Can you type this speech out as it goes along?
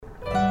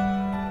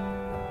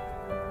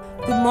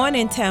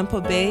morning,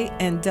 Tampa Bay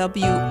and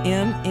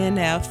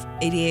WMNF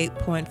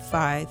 88.5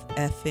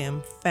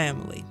 FM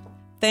family.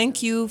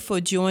 Thank you for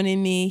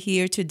joining me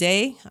here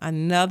today.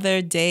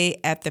 Another day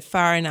at the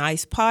Fire and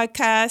Ice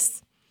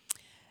podcast.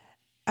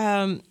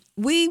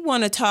 We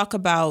want to talk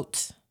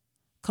about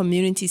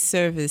community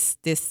service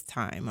this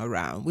time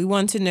around. We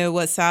want to know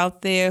what's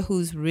out there,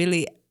 who's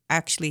really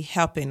actually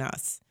helping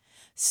us.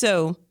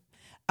 So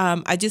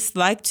I just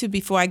like to,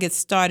 before I get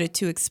started,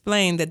 to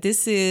explain that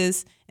this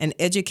is an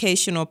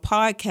educational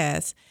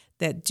podcast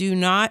that do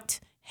not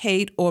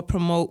hate or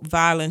promote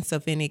violence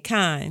of any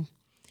kind.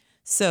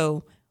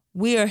 So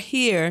we are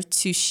here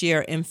to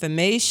share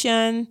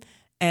information,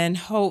 and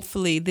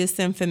hopefully this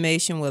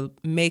information will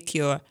make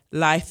your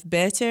life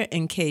better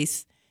in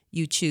case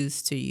you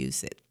choose to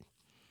use it.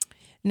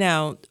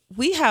 Now,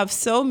 we have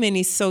so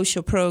many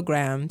social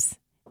programs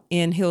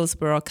in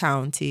Hillsborough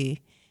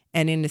County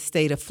and in the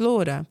state of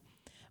Florida,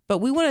 but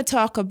we want to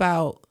talk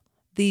about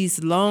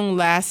these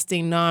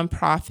long-lasting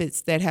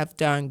nonprofits that have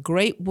done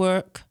great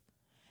work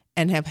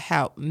and have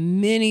helped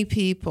many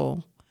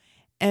people.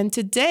 And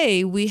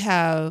today we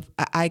have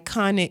an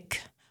iconic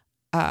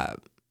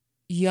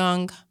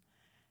young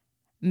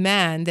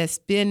man that's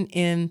been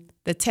in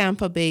the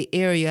Tampa Bay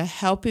area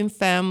helping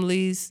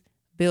families,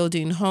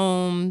 building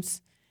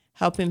homes,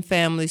 helping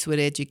families with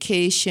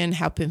education,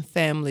 helping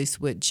families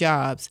with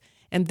jobs.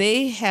 And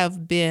they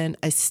have been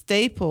a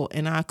staple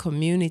in our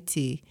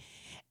community.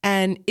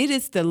 And it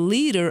is the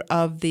leader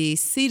of the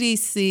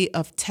CDC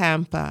of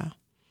Tampa.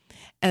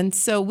 And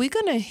so we're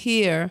going to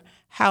hear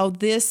how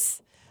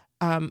this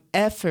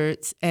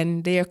efforts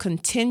and their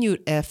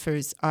continued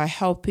efforts are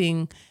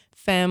helping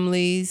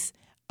families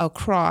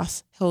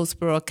across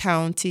Hillsborough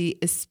County,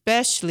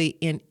 especially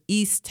in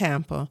East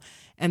Tampa.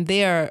 And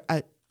their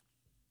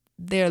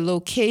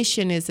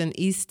location is in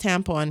East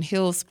Tampa and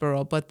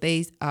Hillsborough, but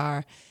they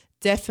are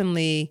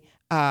definitely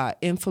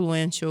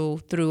influential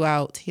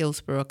throughout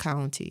Hillsborough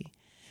County.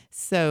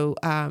 So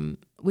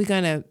we're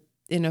going to,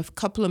 in a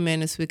couple of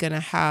minutes, we're going to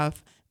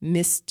have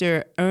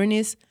Mr.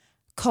 Ernest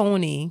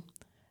Coney,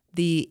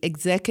 the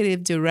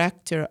executive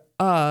director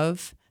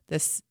of the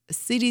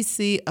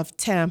CDC of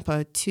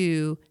Tampa,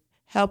 to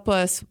help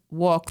us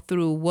walk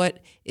through what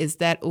is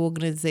that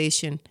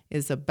organization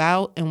is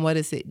about and what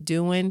is it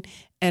doing,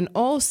 and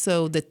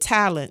also the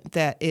talent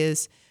that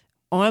is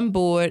on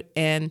board,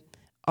 and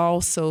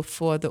also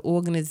for the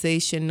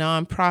organization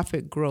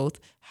nonprofit growth,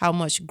 how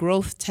much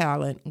growth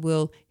talent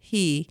will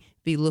he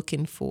be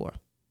looking for?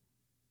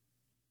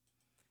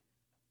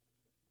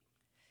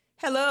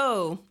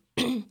 Hello.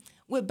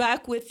 We're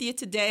back with you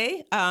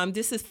today.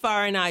 This is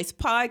Fire and Ice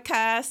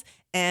Podcast,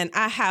 and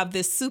I have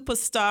this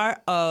superstar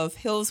of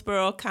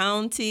Hillsborough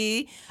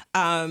County,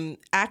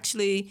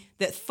 actually,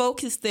 that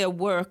focused their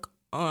work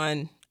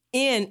in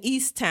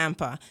East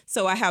Tampa.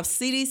 So I have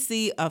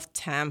CDC of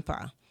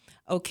Tampa,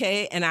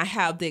 okay? And I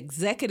have the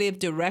executive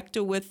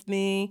director with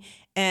me,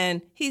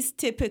 and he's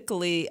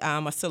typically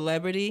a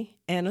celebrity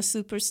and a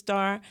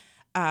superstar.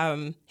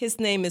 His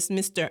name is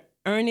Mr.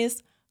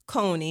 Ernest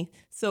Coney.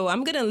 So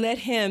I'm going to let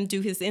him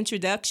do his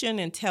introduction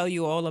and tell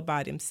you all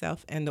about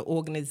himself and the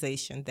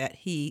organization that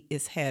he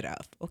is head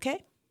of,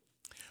 okay?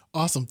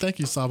 Awesome. Thank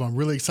you, Sab. I'm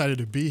really excited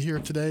to be here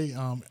today.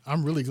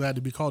 I'm really glad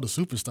to be called a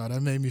superstar.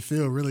 That made me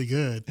feel really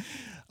good.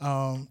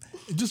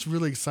 Just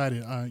really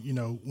excited.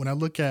 When I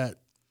look at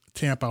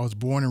Tampa, I was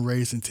born and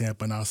raised in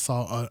Tampa, and I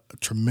saw a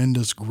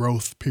tremendous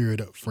growth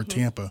period for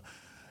Tampa.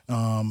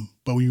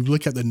 But when you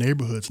look at the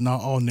neighborhoods,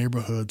 not all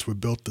neighborhoods were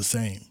built the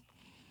same.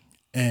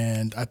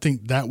 And I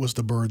think that was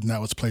the burden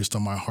that was placed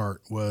on my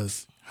heart,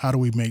 was how do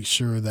we make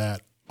sure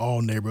that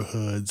all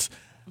neighborhoods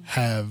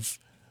have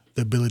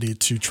the ability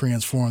to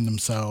transform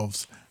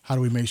themselves? How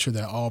do we make sure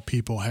that all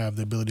people have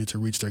the ability to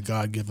reach their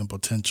God-given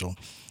potential?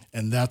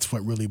 And that's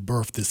what really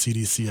birthed the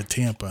CDC of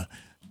Tampa,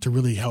 to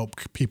really help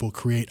people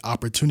create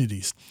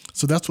opportunities.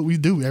 So that's what we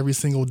do every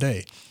single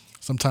day.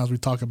 Sometimes we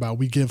talk about,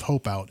 we give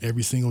hope out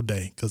every single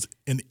day, because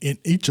in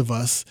each of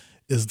us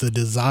is the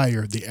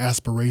desire, the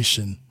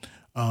aspiration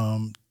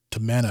to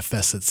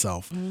manifest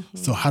itself. Mm-hmm.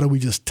 So how do we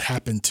just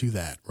tap into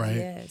that, right?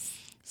 Yes.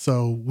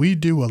 So we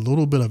do a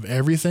little bit of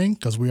everything,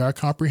 because we are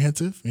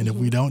comprehensive. And if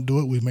we don't do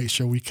it, we make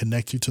sure we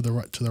connect you to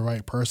the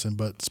right person.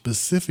 But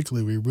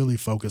specifically, we really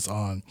focus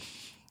on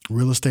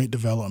real estate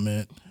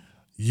development,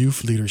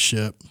 youth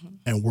leadership,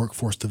 and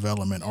workforce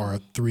development are our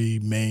three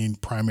main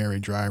primary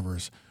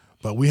drivers.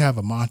 But we have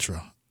a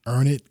mantra: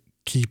 earn it,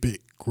 keep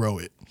it, grow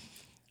it.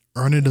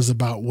 Earn it is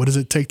about, what does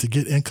it take to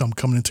get income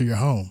coming into your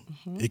home?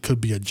 It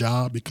could be a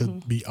job. It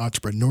could be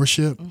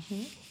entrepreneurship.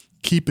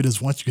 Keep it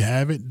is, once you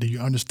have it, do you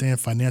understand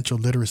financial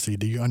literacy?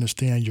 Do you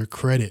understand your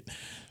credit?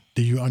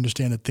 Do you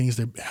understand the things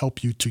that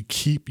help you to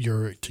keep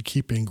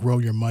and grow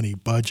your money,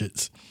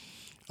 budgets?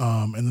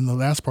 And then the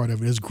last part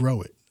of it is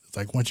grow it. It's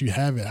like, once you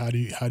have it, how do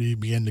you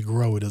begin to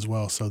grow it as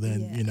well? So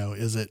then,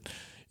 is it,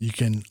 you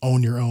can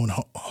own your own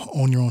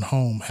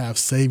home, have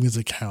savings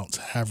accounts,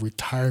 have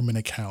retirement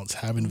accounts,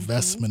 have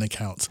investment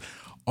accounts,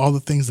 all the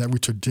things that we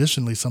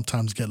traditionally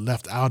sometimes get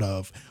left out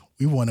of.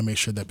 We want to make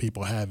sure that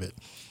people have it.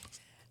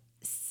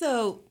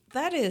 So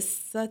that is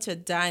such a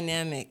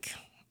dynamic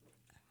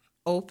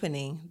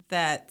opening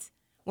that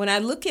when I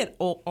look at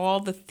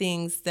all the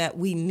things that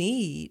we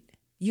need,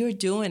 you're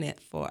doing it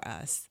for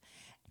us.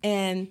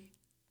 And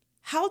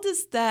how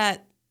does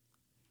that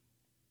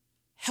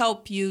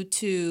help you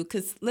to,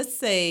 because let's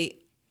say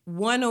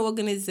one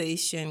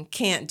organization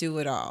can't do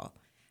it all.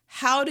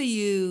 How do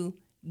you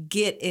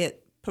get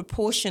it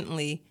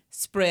proportionately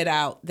spread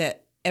out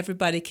that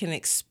everybody can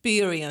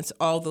experience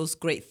all those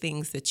great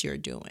things that you're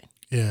doing?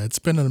 Yeah, it's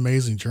been an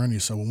amazing journey.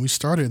 So when we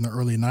started in the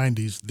early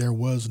 90s, there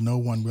was no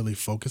one really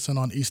focusing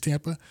on East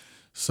Tampa.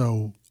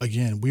 So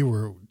again, we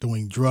were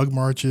doing drug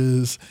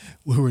marches.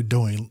 We were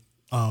doing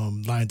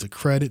lines of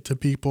credit to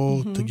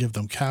people to give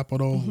them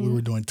capital. We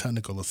were doing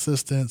technical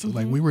assistance.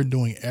 Like we were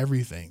doing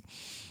everything.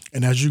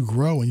 And as you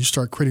grow and you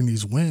start creating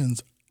these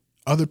wins,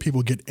 other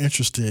people get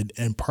interested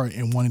in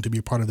wanting to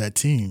be part of that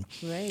team.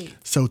 Right.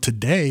 So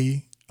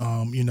today,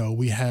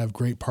 we have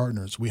great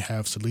partners. We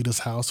have Salita's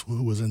House,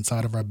 who was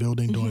inside of our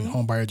building doing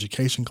homebuyer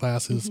education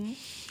classes.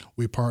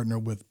 We partner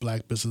with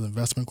Black Business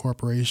Investment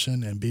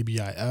Corporation and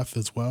BBIF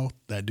as well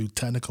that do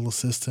technical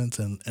assistance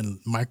and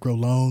micro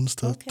loans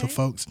to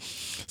folks.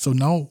 So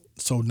now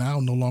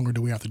no longer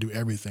do we have to do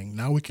everything.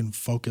 Now we can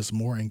focus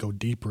more and go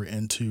deeper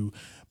into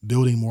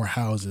building more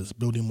houses,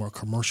 building more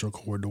commercial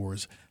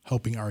corridors,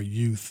 helping our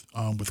youth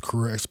with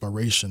career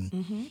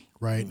exploration,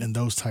 right, and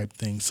those type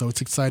things. So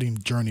it's an exciting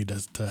journey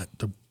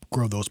to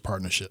grow those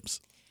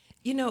partnerships.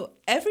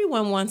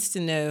 Everyone wants to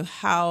know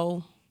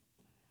how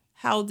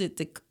did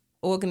the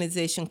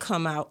organization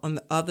come out on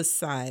the other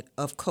side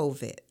of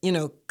COVID?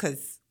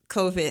 Because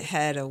COVID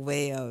had a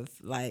way of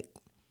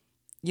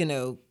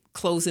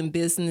closing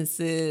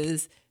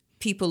businesses,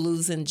 people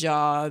losing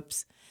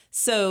jobs.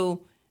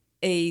 So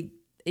a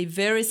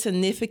very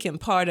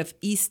significant part of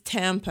East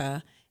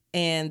Tampa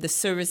and the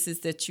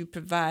services that you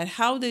provide,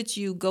 how did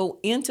you go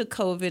into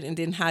COVID and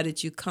then how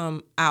did you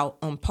come out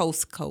on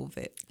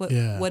post-COVID?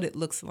 What it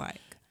looks like?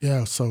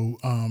 Yeah, so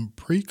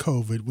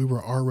pre-COVID, we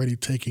were already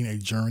taking a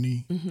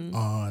journey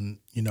on,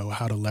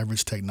 how to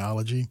leverage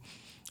technology,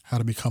 how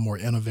to become more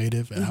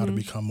innovative, and how to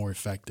become more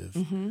effective,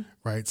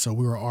 right? So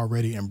we were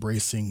already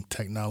embracing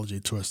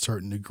technology to a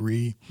certain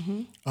degree,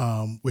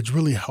 which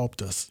really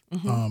helped us.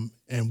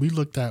 And we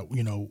looked at,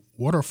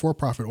 what are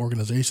for-profit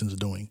organizations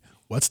doing?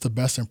 What's the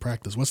best in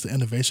practice? What's the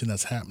innovation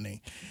that's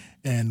happening?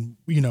 And,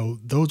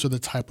 those are the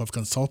type of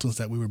consultants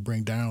that we would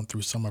bring down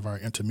through some of our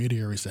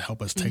intermediaries to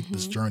help us take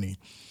this journey.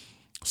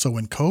 So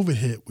when COVID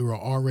hit, we were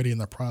already in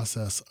the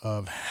process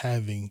of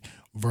having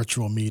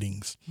virtual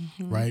meetings,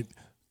 right?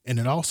 And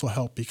it also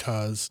helped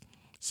because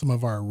some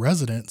of our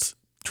residents,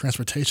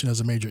 transportation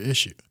is a major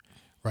issue,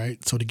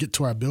 right? So to get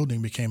to our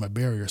building became a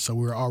barrier. So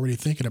we were already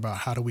thinking about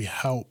how do we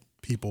help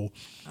people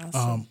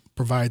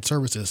provide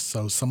services.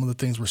 So some of the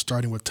things we're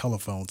starting with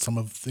telephone, some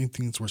of the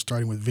things we're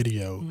starting with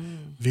video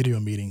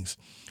meetings.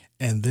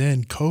 And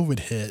then COVID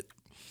hit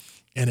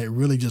and it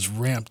really just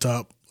ramped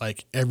up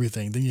like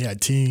everything. Then you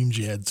had Teams,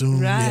 you had Zoom,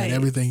 you had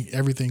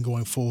everything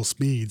going full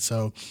speed.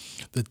 So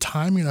the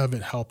timing of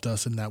it helped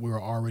us in that we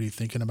were already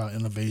thinking about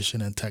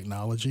innovation and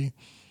technology.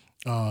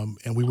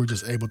 And we were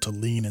just able to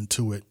lean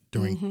into it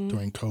during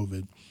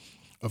COVID.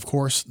 Of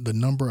course, the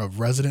number of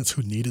residents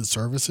who needed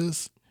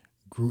services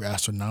grew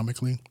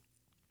astronomically.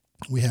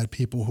 We had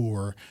people who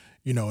were,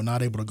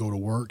 not able to go to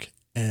work.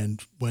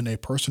 And when a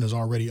person is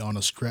already on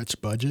a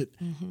stretched budget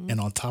and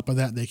on top of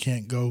that, they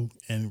can't go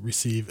and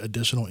receive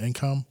additional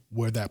income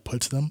where that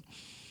puts them.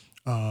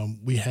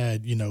 We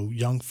had,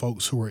 young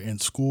folks who were in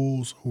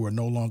schools who are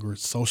no longer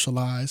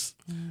socialized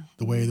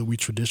the way that we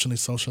traditionally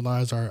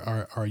socialize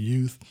our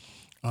youth,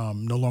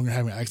 no longer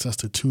having access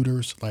to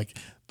tutors. Like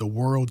the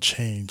world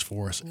changed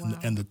for us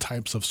and the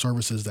types of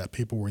services that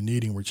people were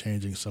needing were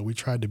changing. So we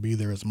tried to be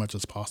there as much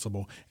as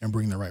possible and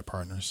bring the right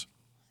partners.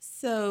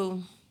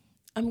 So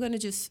I'm going to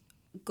just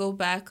go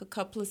back a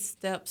couple of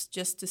steps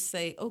just to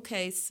say,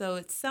 okay, so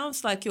it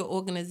sounds like your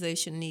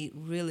organization need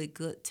really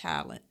good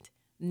talent,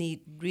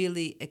 need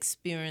really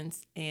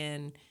experienced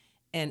and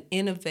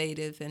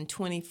innovative and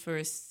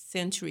 21st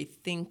century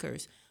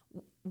thinkers.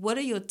 What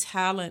does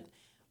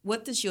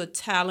your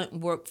talent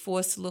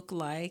workforce look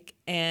like,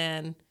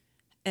 and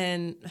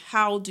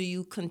how do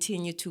you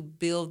continue to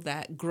build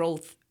that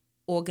growth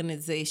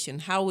organization?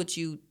 How would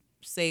you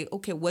say,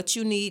 okay, what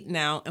you need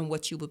now and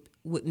what you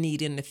would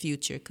need in the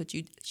future? Could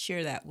you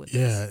share that with us?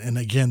 Yeah, and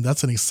again,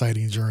 that's an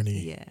exciting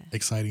journey.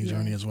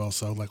 Journey as well.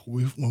 So like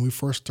when we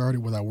first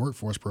started with our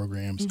workforce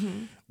programs,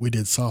 we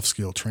did soft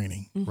skill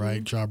training,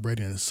 right? Job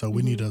readiness. So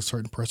we need a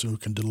certain person who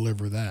can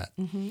deliver that.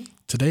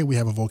 Today we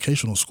have a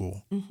vocational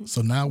school.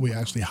 So now we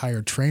actually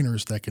hire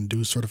trainers that can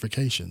do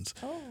certifications.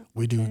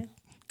 We do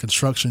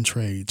construction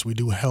trades, we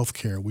do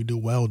healthcare, we do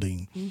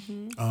welding,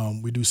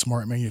 we do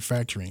smart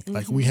manufacturing.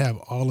 Like we have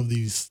all of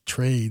these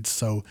trades.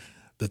 So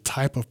the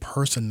type of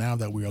person now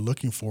that we are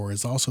looking for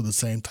is also the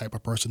same type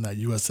of person that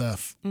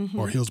USF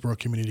or Hillsborough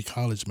Community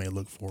College may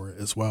look for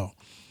as well,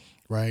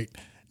 right?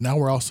 Now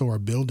we're also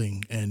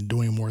building and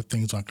doing more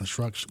things on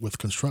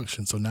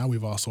construction. So now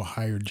we've also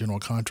hired general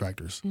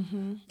contractors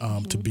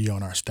to be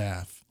on our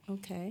staff.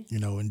 Okay.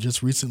 And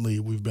just recently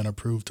we've been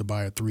approved to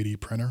buy a 3D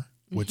printer,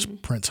 which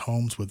prints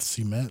homes with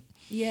cement.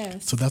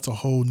 Yes. So that's a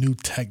whole new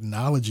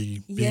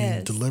technology being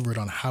Yes. delivered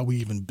on how we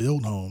even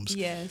build homes.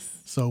 Yes.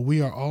 So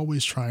we are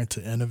always trying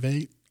to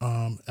innovate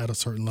at a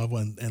certain level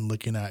and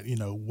looking at,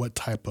 what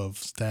type of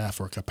staff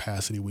or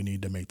capacity we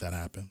need to make that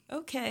happen.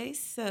 Okay,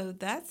 so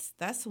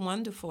that's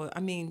wonderful. I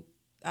mean,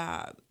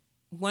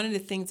 one of the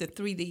things, a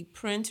 3D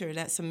printer,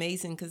 that's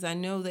amazing because I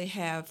know they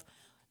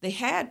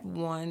had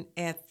one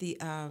at the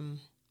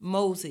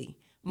Mosey.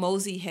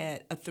 Mosey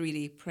had a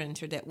 3D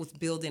printer that was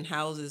building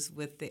houses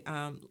with the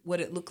what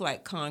it looked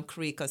like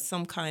concrete or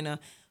some kind of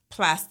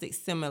plastic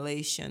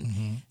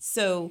simulation.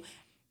 So,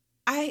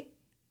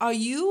 are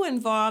you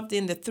involved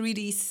in the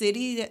 3D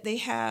city that they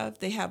have?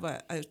 They have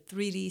a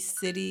 3D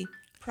city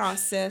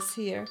process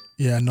here.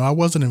 Yeah, no, I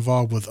wasn't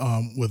involved with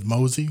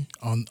Mosey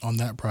on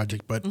that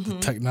project, but the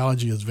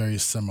technology is very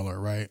similar,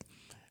 right?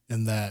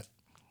 In that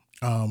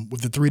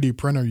with the 3D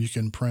printer, you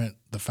can print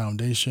the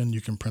foundation,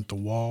 you can print the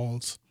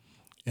walls,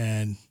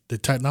 and the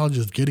technology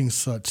is getting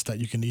such that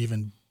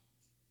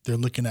they're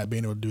looking at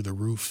being able to do the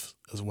roof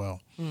as well.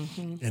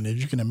 And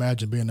if you can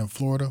imagine being in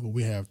Florida, where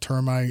we have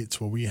termites,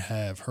 where we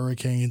have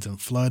hurricanes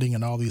and flooding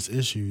and all these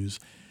issues,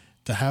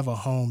 to have a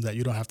home that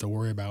you don't have to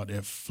worry about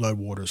if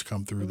floodwaters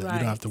come through, that you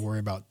don't have to worry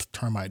about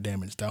termite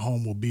damage. That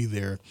home will be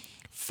there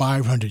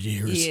 500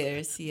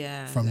 years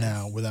from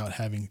now without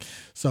having.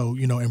 So,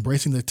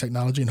 embracing the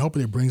technology and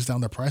hoping it brings down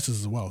the prices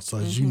as well. So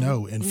as you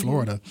know, in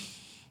Florida,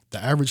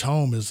 the average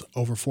home is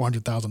over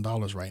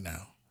 $400,000 right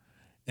now.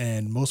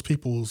 And most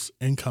people's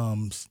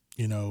incomes,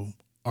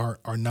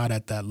 are not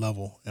at that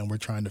level, and we're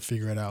trying to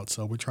figure it out.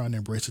 So we're trying to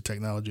embrace the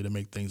technology to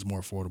make things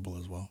more affordable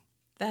as well.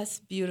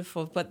 That's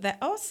beautiful. But that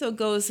also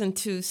goes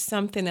into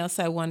something else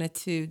I wanted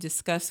to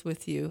discuss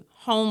with you.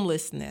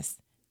 Homelessness.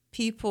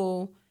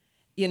 People,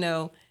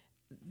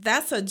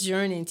 that's a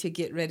journey to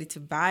get ready to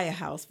buy a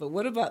house. But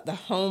what about the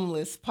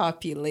homeless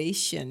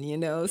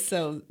population,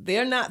 So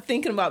they're not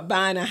thinking about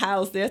buying a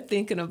house. They're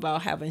thinking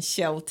about having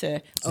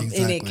shelter of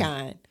any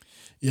kind.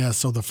 Yeah,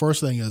 so the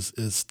first thing is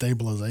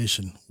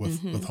stabilization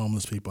with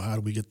homeless people. How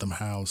do we get them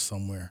housed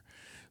somewhere?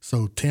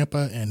 So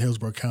Tampa and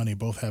Hillsborough County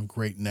both have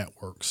great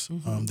networks.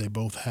 They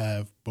both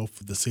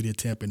the city of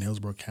Tampa and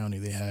Hillsborough County,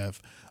 they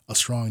have a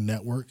strong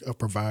network of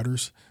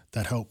providers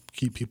that help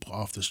keep people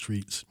off the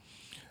streets.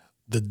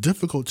 The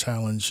difficult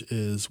challenge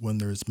is when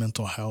there's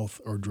mental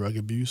health or drug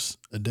abuse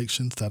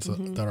addictions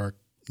that are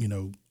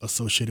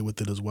associated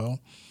with it as well.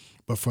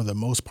 But for the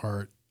most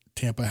part,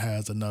 Tampa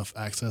has enough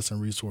access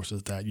and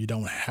resources that you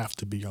don't have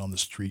to be on the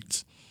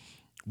streets.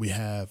 We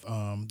have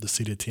the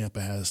city of Tampa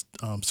has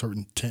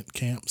certain tent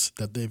camps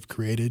that they've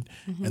created,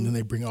 and then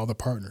they bring all the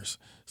partners.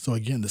 So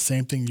again, the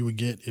same thing you would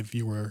get if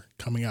you were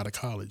coming out of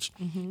college.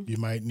 You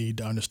might need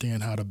to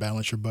understand how to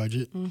balance your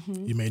budget.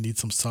 You may need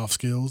some soft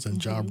skills and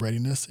job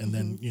readiness, and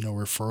then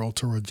referral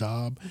to a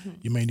job.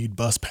 You may need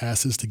bus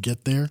passes to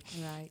get there,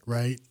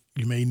 right?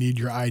 You may need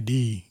your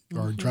ID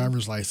or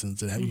driver's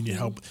license, and you need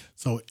help.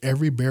 So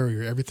every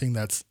barrier, everything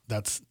that's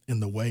in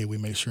the way, we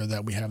make sure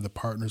that we have the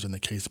partners and the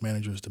case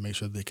managers to make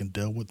sure they can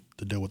deal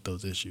with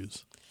those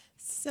issues.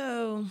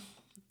 So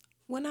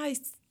when I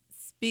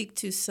speak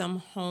to some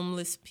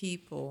homeless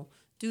people,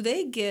 do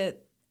they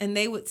get, and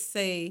they would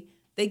say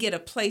they get a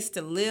place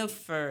to live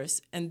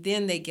first and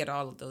then they get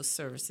all of those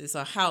services,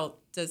 or how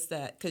does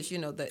that, because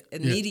the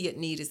immediate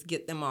need is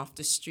get them off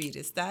the street.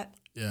 Is that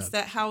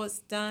how it's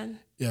done?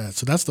 Yeah,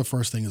 so that's the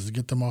first thing, is to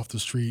get them off the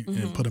street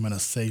and put them in a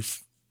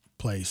safe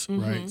place,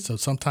 right? So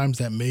sometimes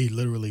that may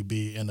literally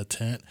be in a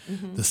tent.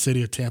 The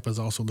city of Tampa is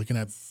also looking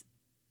at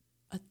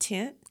a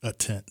tent. A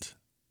tent.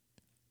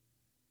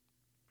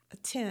 A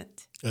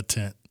tent. A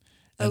tent.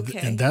 Okay.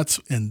 And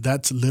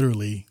that's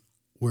literally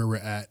where we're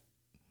at,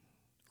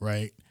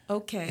 right?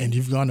 Okay. And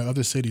you've gone to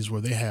other cities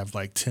where they have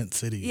like tent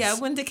cities. Yeah, I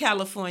went to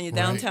California,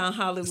 downtown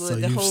Hollywood, so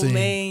the whole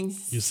main.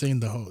 You've seen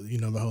the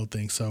whole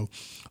thing. So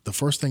the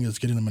first thing is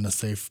getting them in a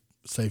safe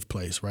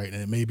place, right?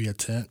 And it may be a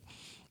tent.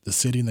 The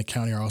city and the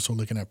county are also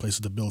looking at places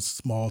to build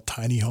small,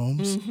 tiny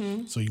homes.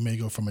 So you may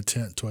go from a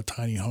tent to a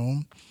tiny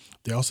home.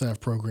 They also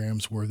have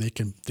programs where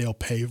they'll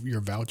pay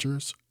your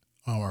vouchers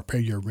or pay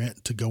your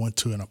rent to go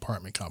into an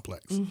apartment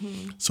complex.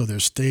 So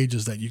there's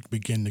stages that you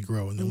begin to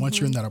grow. And then once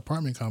you're in that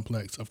apartment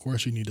complex, of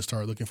course, you need to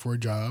start looking for a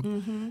job,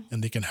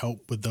 and they can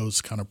help with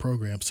those kind of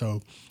programs.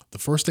 So the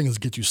first thing is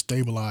get you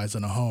stabilized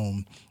in a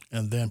home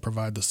and then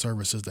provide the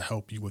services to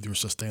help you with your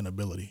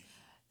sustainability.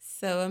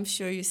 So I'm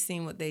sure you've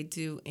seen what they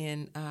do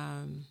in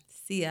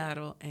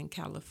Seattle and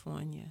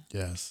California.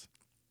 Yes.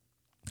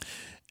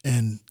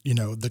 And,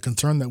 the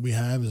concern that we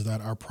have is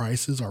that our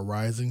prices are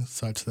rising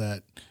such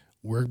that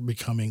we're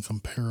becoming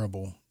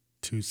comparable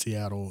to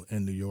Seattle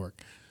and New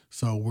York.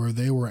 So where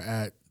they were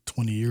at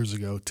 20 years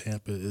ago,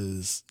 Tampa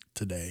is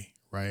today,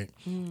 right?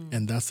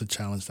 And that's the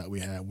challenge that we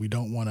have. We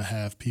don't want to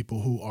have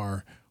people who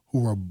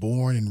are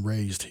born and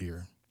raised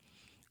here,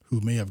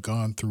 who may have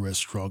gone through a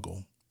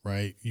struggle,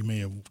 right? You may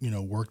have,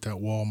 worked at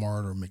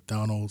Walmart or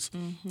McDonald's,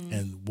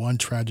 and one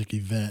tragic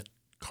event,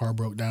 car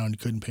broke down, you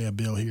couldn't pay a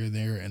bill here or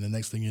there, and the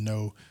next thing you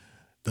know,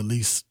 the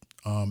lease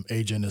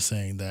agent is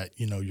saying that,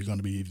 you're going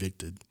to be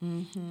evicted.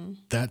 Mm-hmm.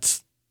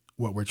 That's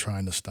what we're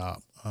trying to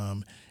stop.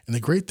 And the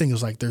great thing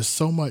is, like, there's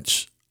so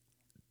much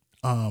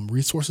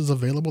resources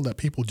available that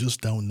people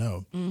just don't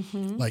know.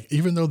 Mm-hmm. Like,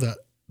 even though the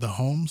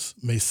homes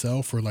may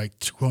sell for like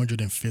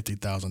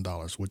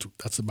 $250,000, which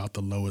that's about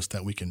the lowest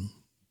that we can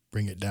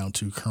bring it down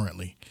to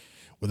currently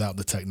without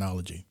the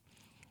technology.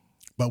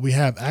 But we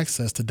have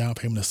access to down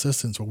payment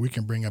assistance where we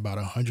can bring about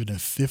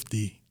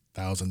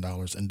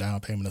 $150,000 in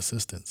down payment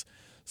assistance.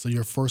 So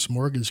your first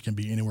mortgage can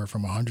be anywhere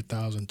from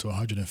 $100,000 to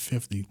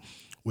 $150,000,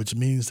 which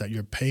means that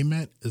your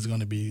payment is going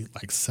to be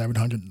like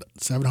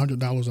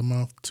 $700 a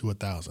month to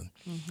 $1,000,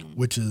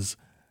 which is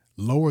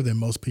lower than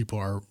most people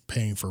are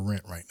paying for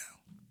rent right now.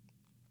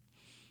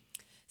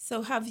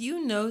 So have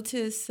you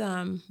noticed,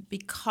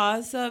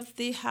 because of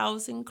the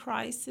housing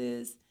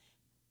crisis,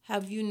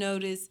 have you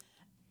noticed,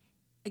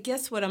 I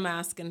guess what I'm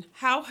asking,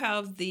 how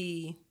have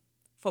the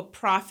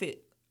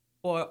for-profit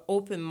or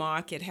open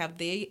market, have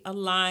they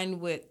aligned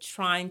with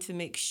trying to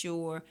make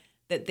sure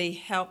that they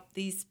help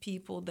these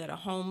people that are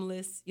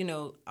homeless,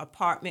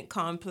 apartment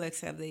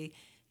complex, have they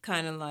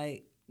kind of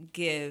like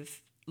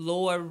give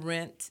lower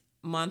rent,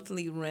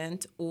 monthly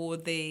rent, or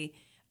they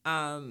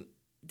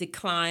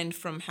decline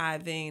from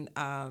having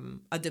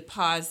a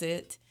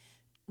deposit?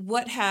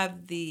 What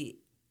have the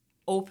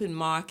open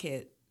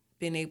market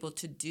been able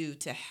to do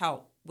to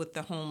help with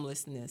the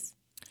homelessness?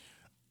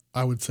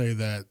 I would say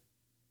that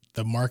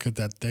the market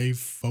that they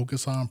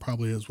focus on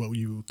probably is what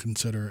you would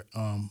consider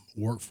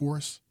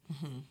workforce.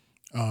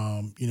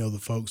 The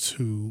folks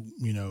who,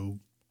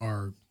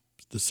 are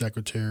the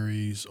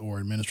secretaries or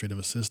administrative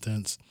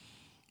assistants,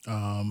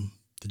 the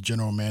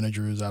general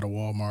managers out of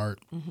Walmart.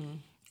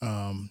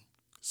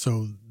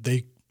 So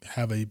they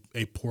have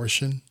a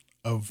portion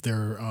of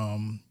their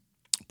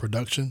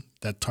production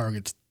that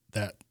targets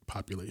that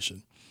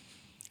population.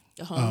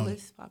 The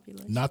homeless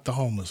population? Not the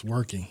homeless,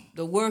 working.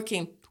 The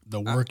working poor.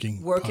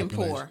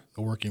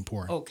 The working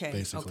poor, Okay.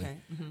 basically. Okay.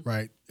 Mm-hmm.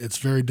 Right. It's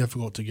very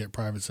difficult to get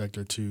private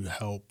sector to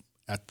help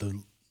at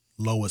the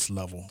lowest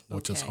level,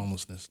 which is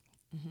homelessness.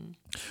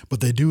 But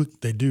they do,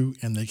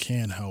 and they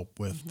can help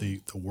with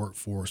the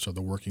workforce or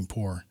the working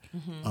poor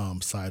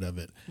side of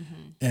it.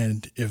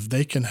 And if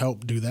they can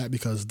help do that,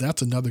 because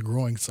that's another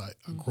growing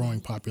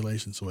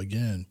population. So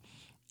again,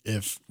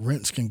 if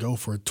rents can go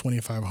for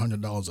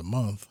 $2,500 a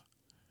month,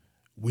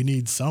 we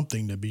need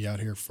something to be out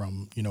here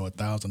from,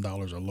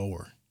 $1,000 or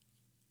lower.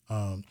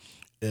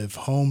 If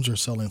homes are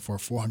selling for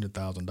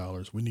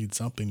 $400,000, we need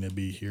something to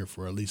be here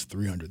for at least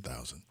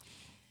 $300,000.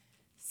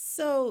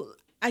 So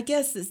I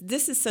guess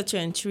this is such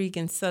an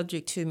intriguing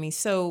subject to me.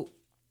 So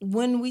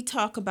when we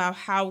talk about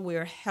how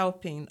we're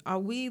helping, are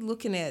we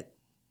looking at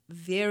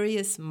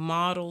various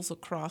models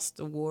across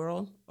the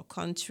world, a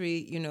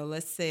country?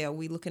 Let's say, are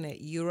we looking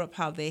at Europe,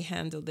 how they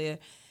handle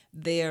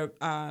their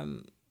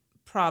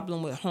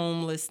problem with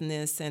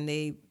homelessness,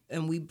 and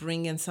we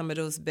bring in some of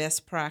those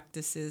best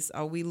practices?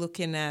 Are we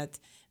looking at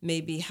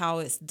maybe how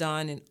it's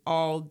done in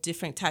all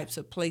different types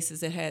of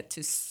places that had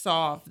to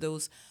solve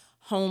those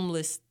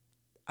homeless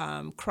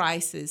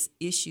crisis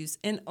issues,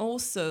 and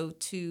also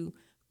to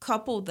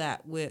couple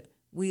that with,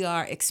 we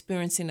are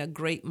experiencing a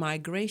great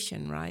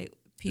migration, right?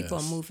 People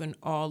are moving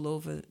all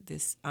over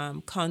this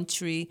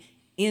country,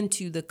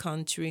 into the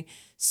country.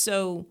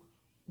 So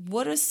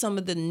what are some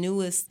of the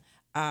newest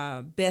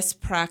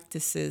best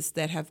practices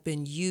that have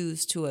been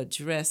used to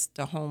address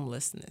the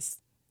homelessness?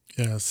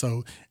 Yeah,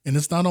 so, and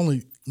it's not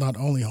only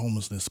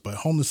homelessness, but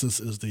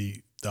homelessness is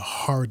the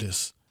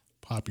hardest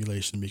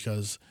population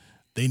because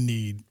they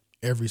need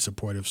every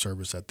supportive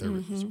service that there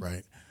is,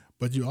 right?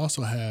 But you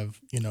also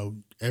have,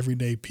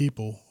 everyday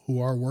people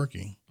who are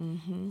working,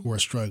 who are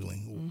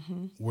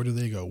struggling. Where do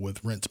they go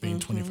with rents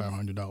being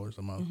 $2,500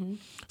 a month?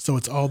 So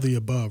it's all the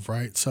above,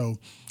 right? So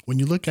when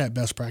you look at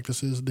best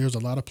practices, there's a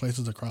lot of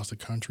places across the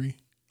country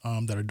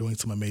that are doing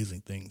some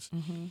amazing things.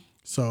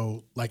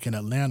 So like in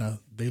Atlanta,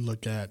 they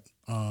look at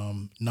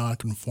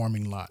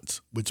non-conforming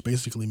lots, which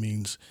basically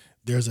means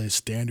there's a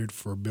standard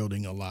for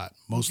building a lot.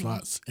 Most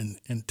lots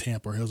in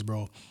Tampa or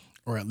Hillsborough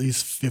are at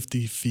least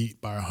 50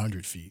 feet by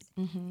 100 feet,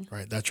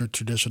 right? That's your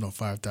traditional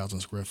 5,000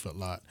 square foot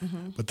lot.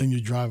 But then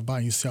you drive by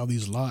and you see all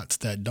these lots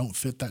that don't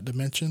fit that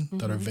dimension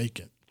that are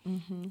vacant.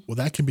 Well,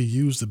 that can be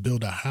used to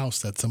build a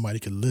house that somebody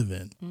could live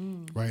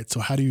in, right? So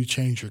how do you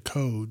change your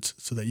codes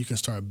so that you can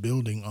start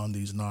building on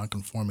these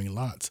non-conforming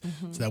lots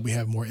so that we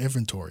have more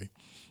inventory?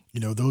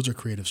 Those are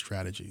creative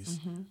strategies.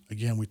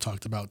 Again, we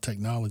talked about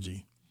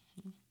technology.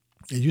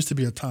 It used to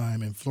be a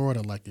time in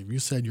Florida, like if you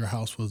said your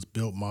house was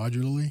built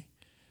modularly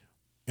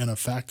in a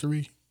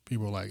factory,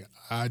 people were like,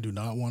 I do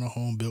not want a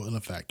home built in a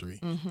factory.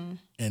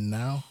 And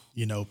now,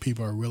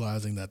 people are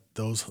realizing that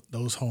those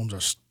homes are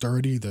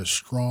sturdy, they're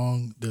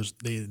strong,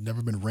 they've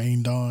never been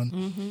rained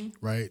on,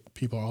 right?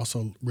 People are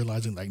also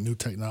realizing like new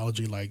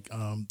technology like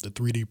the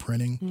 3D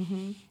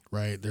printing,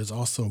 right? There's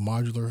also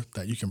modular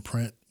that you can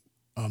print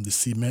the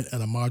cement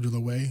in a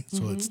modular way.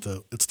 So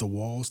it's the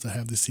walls that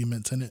have the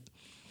cement in it.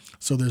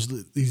 So there's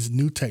these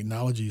new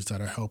technologies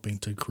that are helping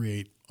to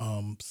create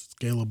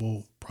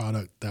scalable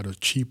product that are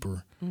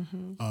cheaper.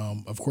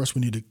 Of course,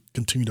 we need to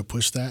continue to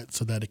push that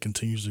so that it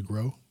continues to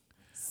grow.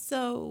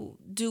 So,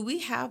 do we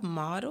have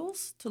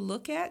models to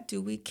look at?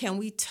 Can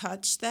we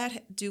touch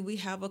that? Do we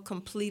have a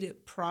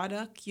completed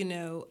product?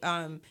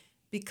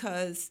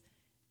 Because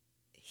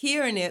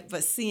hearing it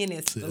but seeing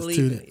it's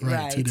believing it,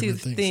 right? Two Two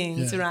different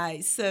things, yeah.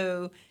 right?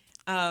 So,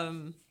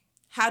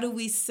 how do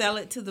we sell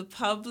it to the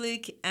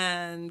public?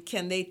 And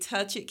can they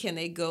touch it? Can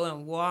they go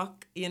and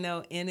walk, in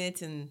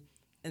it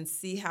and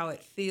see how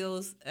it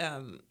feels?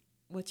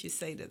 What you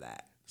say to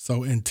that?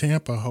 So in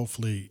Tampa,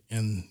 hopefully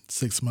in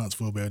 6 months,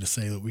 we'll be able to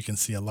say that we can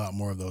see a lot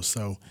more of those.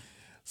 So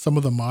some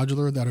of the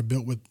modular that are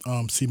built with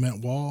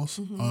cement walls,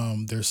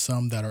 there's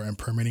some that are in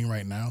permitting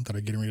right now that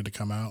are getting ready to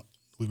come out.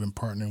 We've been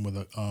partnering with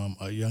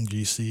a young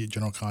GC,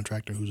 general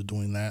contractor, who's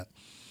doing that.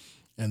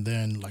 And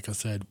then, like I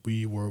said,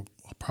 we will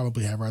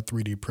probably have our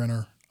 3D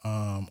printer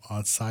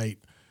on site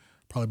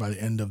probably by the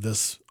end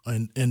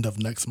of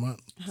next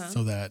month,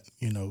 so that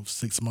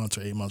 6 months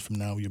or 8 months from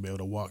now, you'll be able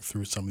to walk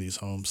through some of these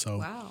homes. So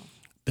wow.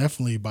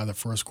 Definitely by the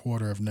first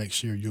quarter of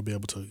next year, you'll be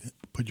able to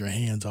put your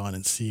hands on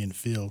and see and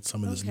feel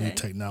some of this new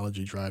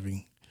technology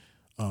driving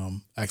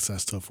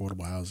access to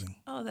affordable housing.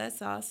 Oh,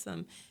 that's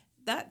awesome.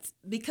 That's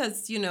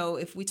because,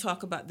 if we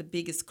talk about the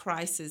biggest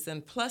crisis,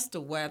 and plus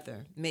the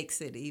weather makes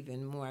it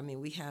even more. I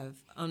mean, we have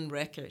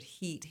on-record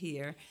heat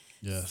here.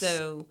 Yes.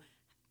 So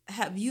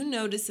have you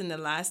noticed in the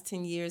last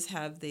 10 years,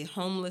 have the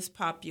homeless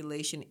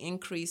population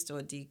increased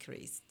or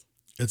decreased?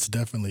 It's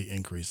definitely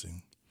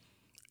increasing.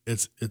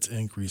 It's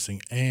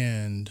increasing.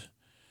 And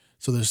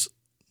so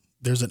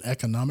there's an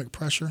economic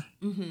pressure,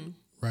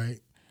 right?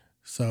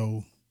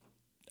 So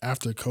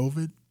after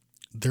COVID,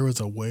 there was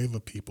a wave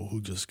of people who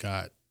just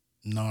got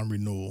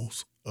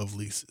non-renewals of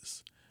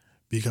leases,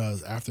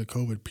 because after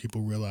COVID,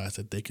 people realized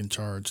that they can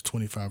charge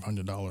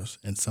 $2,500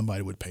 and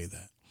somebody would pay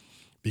that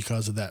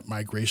because of that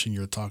migration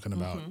you're talking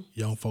about.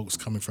 Young folks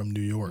coming from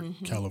New York,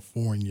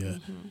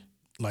 California,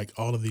 like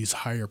all of these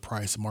higher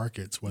price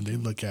markets. When they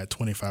look at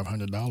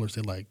 $2,500,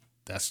 they're like,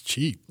 that's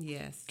cheap.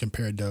 Yes.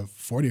 Compared to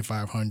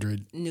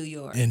 $4,500 New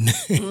York. In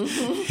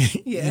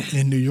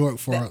New York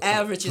for the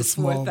average is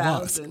small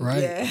box, $4,000,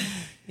 right?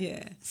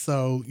 Yeah.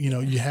 So,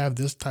 you have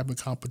this type of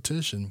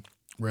competition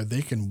where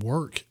they can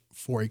work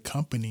for a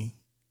company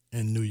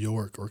in New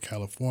York or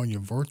California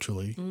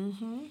virtually,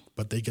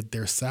 but they get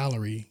their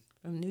salary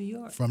from New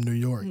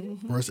York.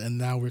 And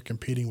now we're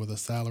competing with a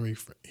salary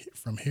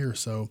from here.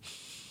 So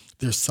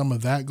there's some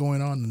of that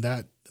going on, and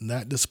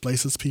that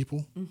displaces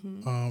people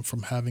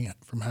from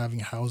having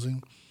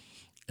housing.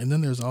 And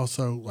then there's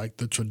also like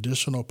the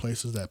traditional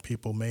places that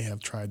people may have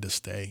tried to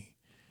stay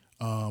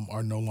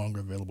are no longer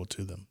available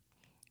to them,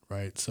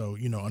 right? So,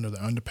 under the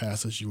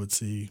underpasses, you would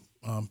see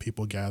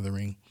people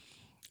gathering.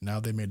 Now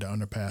they made the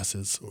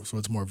underpasses, so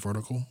it's more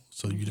vertical,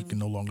 so you can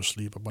no longer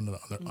sleep up under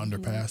the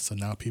underpass. So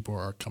now people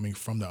are coming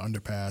from the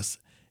underpass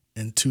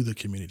into the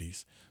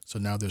communities. So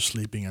now they're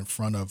sleeping in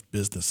front of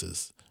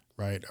businesses,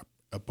 right,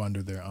 up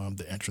under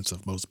the entrance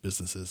of most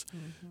businesses.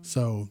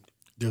 So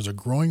there's a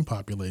growing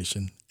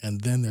population, and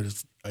then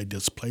there's a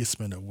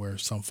displacement of where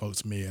some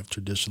folks may have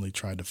traditionally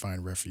tried to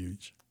find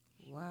refuge.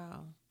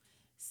 Wow.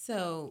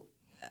 So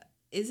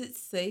is it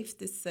safe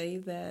to say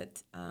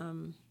that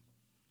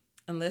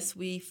unless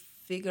we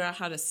figure out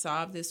how to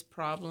solve this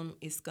problem,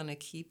 it's going to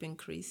keep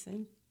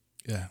increasing?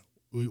 Yeah,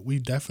 we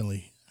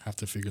definitely have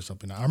to figure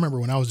something out. I remember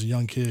when I was a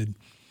young kid,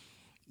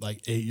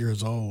 like 8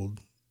 years old,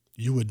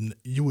 you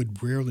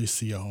would rarely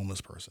see a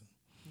homeless person.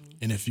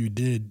 And if you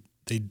did,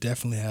 they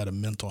definitely had a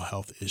mental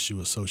health issue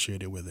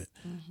associated with it.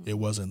 It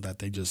wasn't that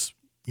they just,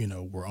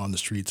 were on the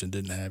streets and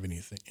didn't have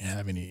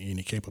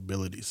any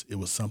capabilities. It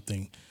was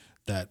something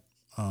that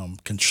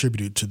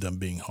contributed to them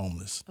being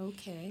homeless.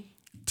 Okay.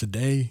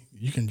 Today,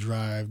 you can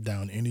drive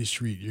down any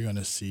street, you're going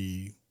to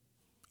see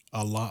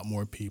a lot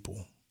more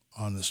people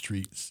on the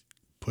streets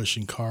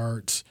pushing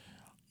carts,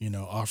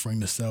 offering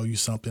to sell you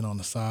something on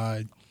the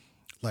side.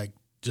 Like,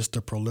 just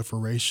the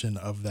proliferation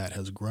of that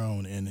has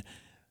grown, and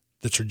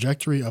the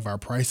trajectory of our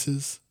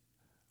prices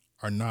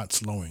are not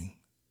slowing.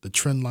 The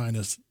trend line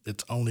it's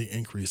only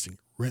increasing.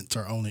 Rents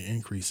are only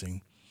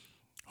increasing.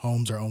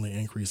 Homes are only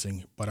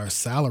increasing, but our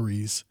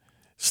salaries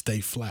stay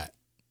flat,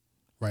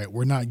 right?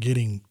 We're not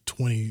getting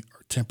 20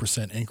 or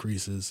 10%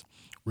 increases.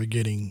 We're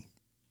getting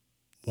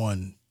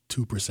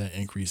 1-2%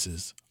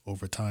 increases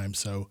over time.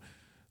 So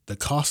the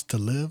cost to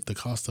live, the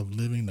cost of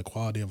living, the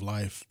quality of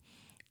life,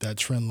 that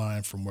trend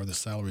line from where the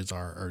salaries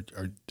are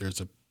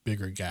there's a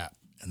bigger gap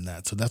in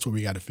that. So that's what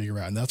we got to figure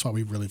out. And that's why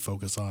we really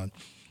focus on,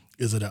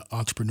 is it an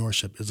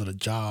entrepreneurship? Is it a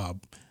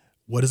job?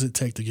 What does it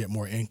take to get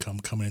more income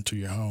coming into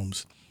your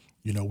homes?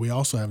 We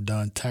also have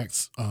done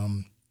tax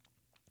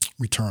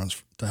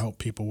returns to help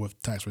people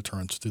with tax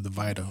returns through the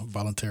VITA,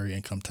 voluntary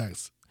income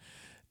tax.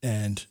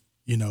 And,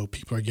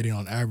 people are getting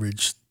on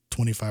average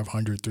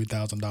 $2,500,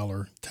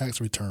 $3,000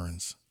 tax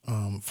returns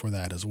for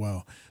that as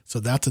well. So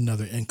that's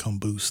another income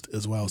boost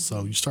as well.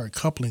 So you start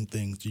coupling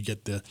things, you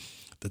get the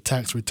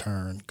tax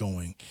return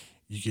going,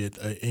 You get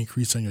an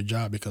increase on your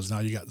job because now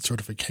you got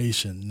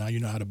certification. Now you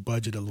know how to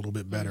budget a little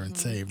bit better and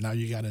save. Now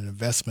you got an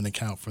investment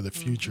account for the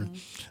future.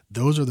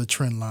 Those are the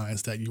trend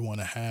lines that you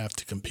want to have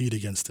to compete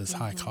against this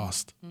high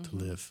cost to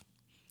live.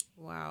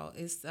 Wow,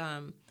 it's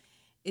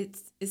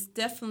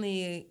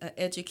definitely an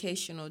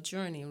educational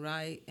journey,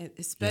 right? And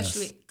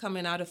especially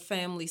coming out of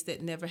families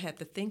that never had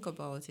to think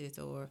about it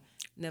or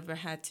never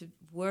had to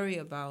worry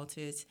about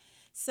it.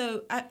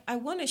 So I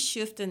want to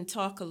shift and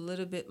talk a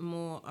little bit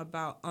more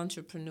about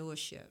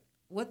entrepreneurship.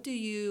 What do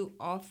you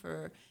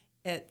offer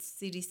at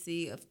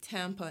CDC of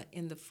Tampa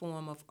in the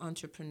form of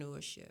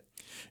entrepreneurship?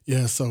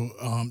 Yeah, so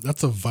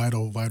that's a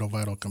vital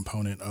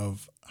component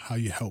of how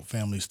you help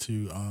families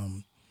to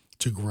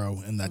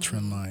grow in that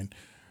trend line,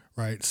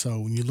 right? So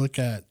when you look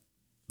at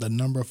the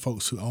number of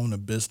folks who own a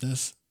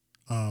business,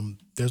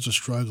 there's a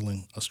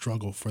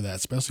struggle for that,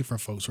 especially for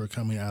folks who are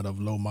coming out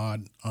of low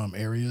mod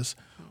areas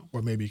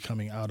or maybe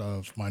coming out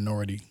of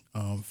minority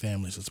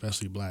families,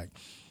 especially Black.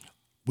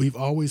 We've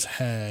always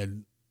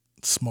had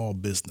small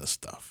business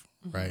stuff,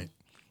 right?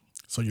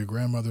 So your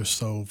grandmother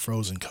sold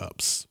frozen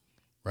cups,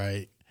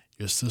 right?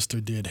 Your sister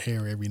did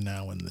hair every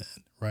now and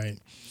then, right?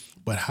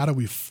 But how do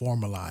we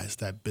formalize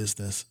that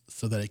business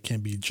so that it can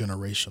be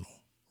generational,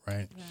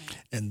 right?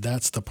 And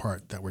that's the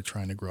part that we're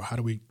trying to grow. How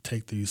do we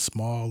take these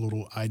small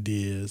little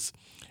ideas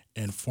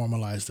and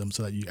formalize them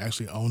so that you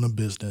actually own a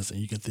business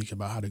and you can think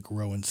about how to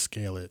grow and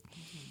scale it?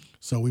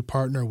 So we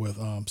partner with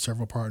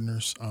several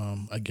partners.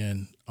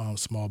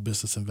 Small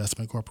Business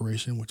Investment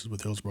Corporation, which is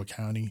with Hillsborough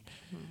County,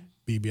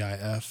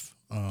 BBIF,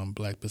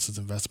 Black Business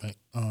Investment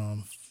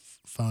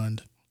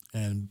Fund,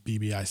 and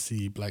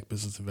BBIC, Black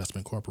Business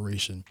Investment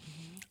Corporation.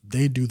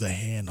 They do the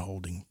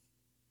hand-holding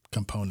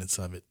components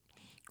of it,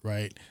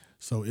 right?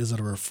 So is it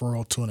a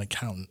referral to an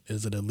accountant?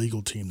 Is it a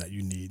legal team that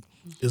you need?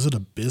 Is it a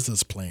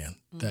business plan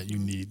that you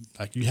need?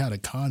 Like you had a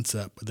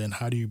concept, but then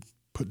how do you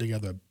put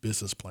together a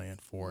business plan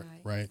for it,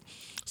 right?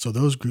 So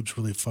those groups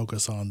really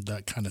focus on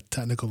that kind of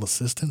technical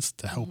assistance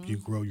to help you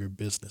grow your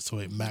business so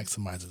it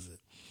maximizes it.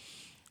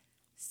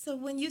 So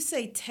when you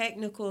say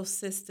technical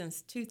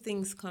assistance, two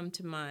things come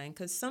to mind,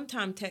 because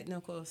sometimes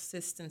technical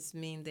assistance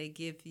mean they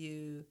give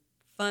you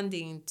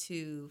funding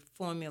to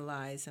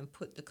formalize and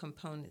put the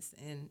components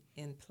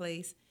in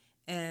place.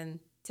 And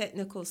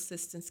technical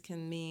assistance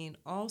can mean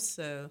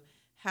also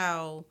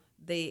how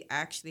they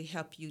actually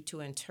help you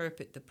to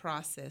interpret the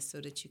process so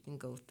that you can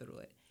go through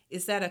it.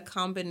 Is that a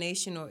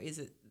combination or is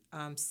it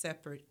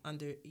separate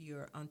under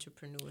your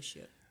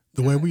entrepreneurship?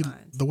 The way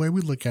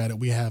we look at it,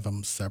 we have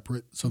them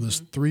separate. So there's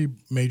three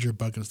major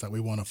buckets that we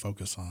want to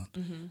focus on.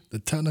 The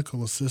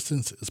technical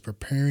assistance is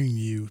preparing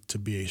you to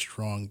be a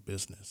strong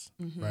business,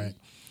 right?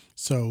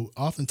 So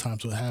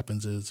oftentimes what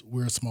happens is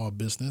we're a small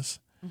business.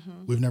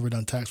 We've never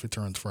done tax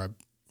returns for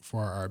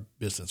our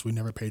business. We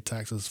never pay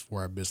taxes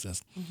for our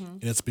business.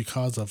 And it's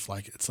because of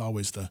it's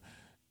always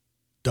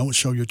don't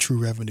show your true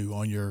revenue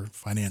on your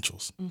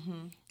financials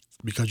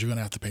because you're going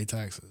to have to pay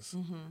taxes.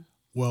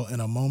 Well, in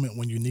a moment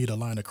when you need a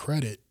line of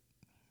credit,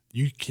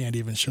 you can't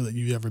even show that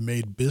you ever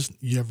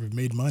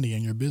made money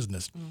in your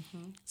business.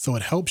 So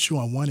it helps you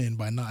on one end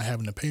by not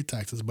having to pay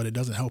taxes, but it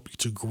doesn't help you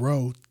to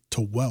grow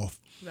to wealth.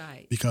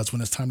 Right. Because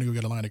when it's time to go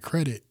get a line of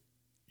credit,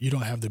 you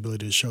don't have the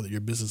ability to show that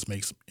your business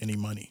makes any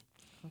money.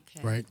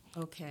 Okay. Right?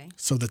 Okay.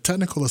 So the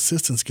technical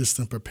assistance gets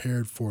them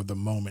prepared for the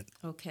moment.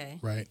 Okay.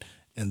 Right?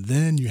 And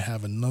then you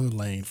have another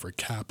lane for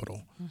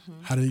capital.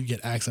 How do you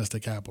get access to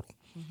capital?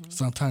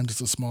 Sometimes it's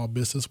a small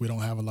business. We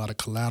don't have a lot of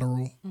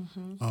collateral.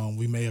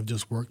 We may have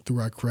just worked through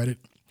our credit,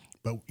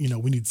 but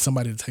we need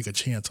somebody to take a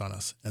chance on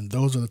us. And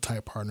those are the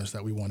type partners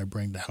that we want to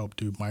bring to help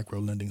do micro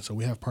lending. So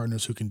we have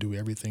partners who can do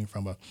everything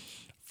from a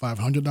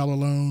 $500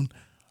 loan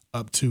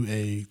up to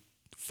a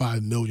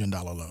 $5 million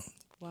loan.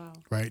 Wow.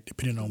 Right?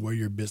 Depending on where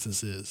your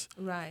business is.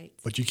 Right.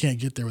 But you can't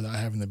get there without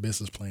having the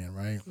business plan,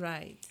 right?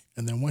 Right.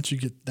 And then once you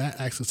get that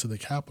access to the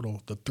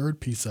capital, the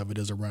third piece of it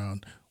is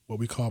around what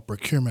we call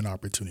procurement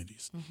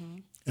opportunities.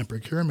 And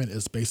procurement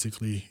is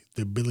basically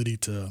the ability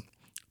to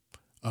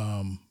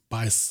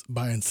buy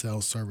and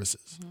sell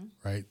services,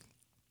 right?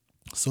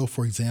 So,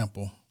 for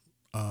example,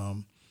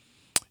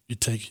 you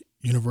take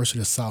University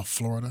of South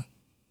Florida,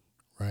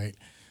 right?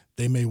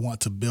 They may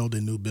want to build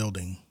a new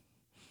building.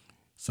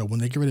 So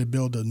when they get ready to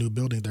build a new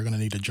building, they're going to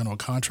need a general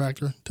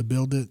contractor to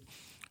build it.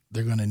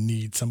 They're going to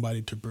need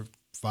somebody to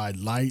provide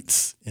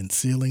lights and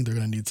ceiling. They're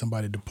going to need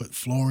somebody to put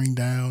flooring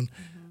down.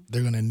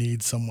 They're going to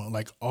need someone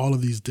like all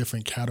of these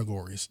different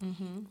categories,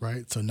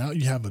 right? So now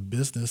you have a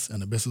business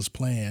and a business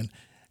plan,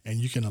 and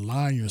you can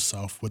align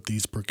yourself with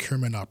these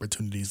procurement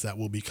opportunities that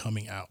will be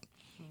coming out.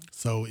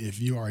 So if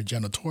you are a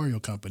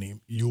janitorial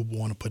company, you'll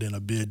want to put in a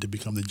bid to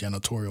become the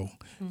janitorial.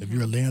 If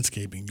you're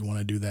landscaping, you want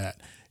to do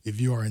that. If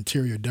you are an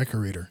interior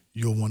decorator,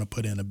 you'll want to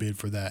put in a bid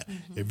for that.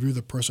 If you're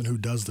the person who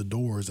does the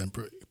doors and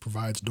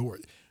provides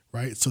doors,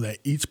 right? So that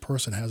each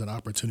person has an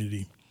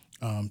opportunity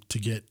to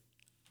get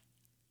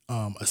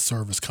a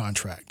service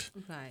contract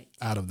Right.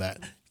 out of that.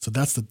 So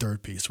that's the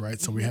third piece,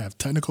 right? So we have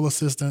technical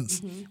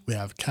assistance, we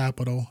have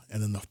capital,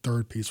 and then the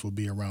third piece will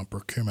be around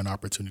procurement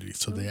opportunities.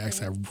 So they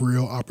actually have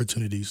real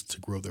opportunities to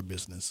grow their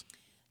business.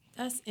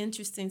 That's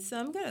interesting. So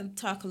I'm going to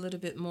talk a little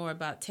bit more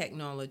about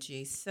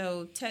technology.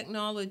 So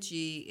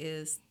technology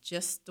is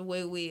just the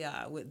way we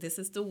are. This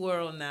is the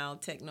world now,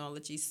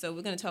 technology. So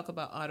we're going to talk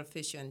about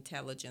artificial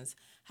intelligence.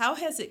 How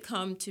has it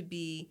come to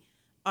be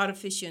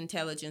artificial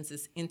intelligence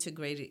is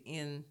integrated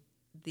in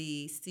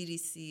the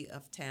CDC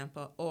of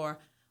Tampa, or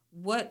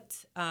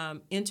what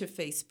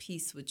interface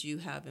piece would you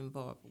have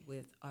involved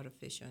with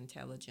artificial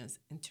intelligence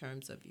in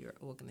terms of your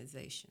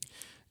organization?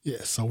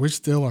 Yeah, so we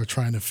still are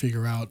trying to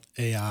figure out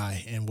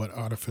AI and what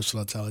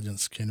artificial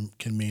intelligence can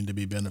mean to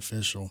be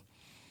beneficial.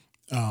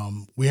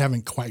 We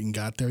haven't quite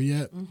got there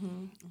yet,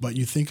 but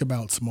you think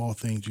about small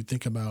things. You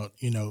think about,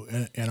 in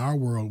our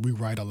world, we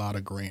write a lot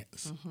of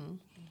grants,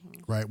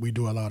 right? We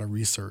do a lot of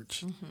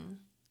research.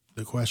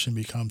 The question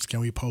becomes,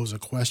 can we pose a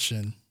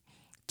question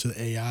to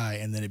the AI,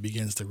 and then it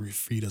begins to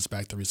feed us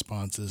back the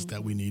responses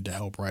that we need to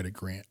help write a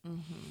grant.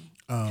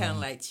 Kind of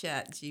like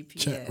Chat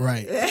GPT.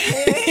 Right.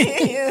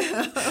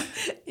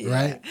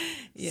 Right.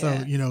 Yeah.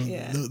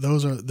 So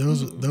those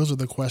are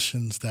the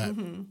questions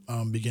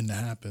that begin to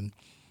happen.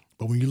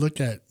 But when you look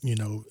at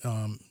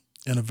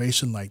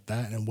innovation like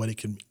that and what it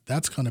can,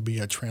 that's going to be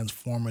a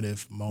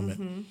transformative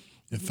moment.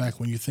 In fact,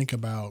 when you think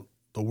about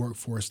the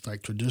workforce,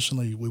 like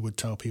traditionally we would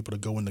tell people to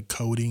go into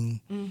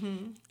coding,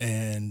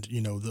 and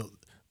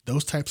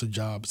those types of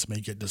jobs may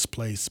get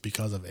displaced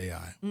because of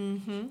AI.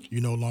 You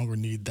no longer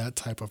need that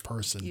type of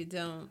person. You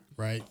don't.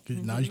 Right?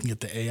 Now you can get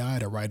the AI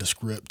to write a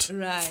script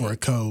for a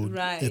code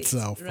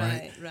itself,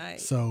 right? Right.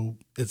 So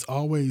it's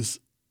always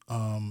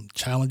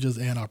challenges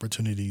and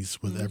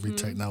opportunities with every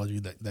technology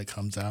that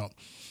comes out.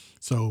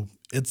 So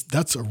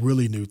that's a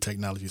really new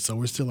technology. So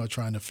we're still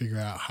trying to figure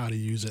out how to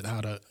use it,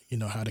 how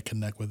to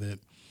connect with it.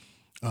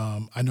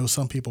 I know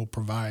some people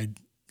provide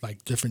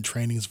like different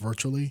trainings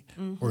virtually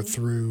or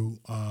through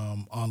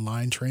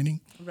online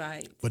training.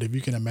 Right. But if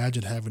you can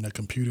imagine having a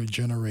computer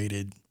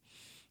generated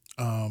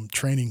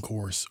training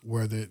course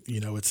where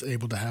it's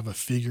able to have a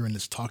figure and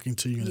it's talking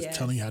to you and it's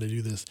telling you how to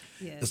do this.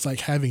 Yes. It's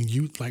like having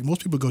like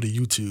most people go to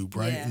YouTube,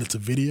 right? Yeah. And it's a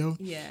video.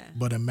 Yeah.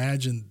 But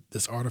imagine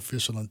this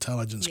artificial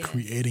intelligence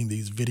creating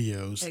these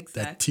videos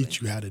that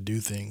teach you how to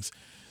do things.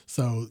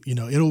 So,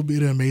 it'll be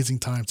an amazing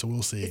time, so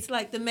we'll see. It's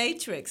like the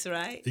Matrix,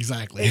 right?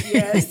 Exactly.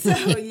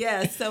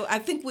 So I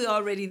think we're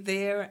already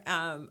there.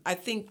 I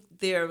think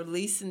they're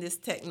releasing this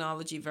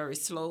technology very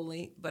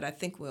slowly, but I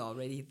think we're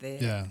already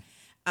there.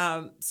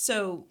 Yeah.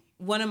 So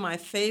one of my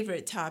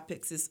favorite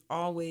topics is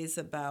always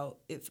about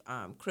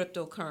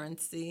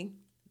cryptocurrency,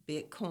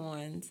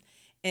 Bitcoins,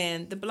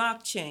 and the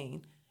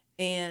blockchain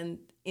and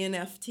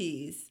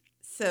NFTs.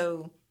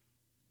 So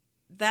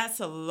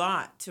that's a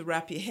lot to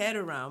wrap your head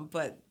around,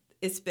 but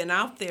it's been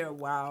out there a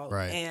while.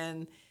 Right.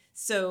 And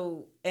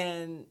so,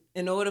 and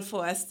in order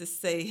for us to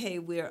say, hey,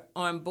 we're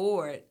on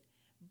board,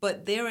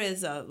 but there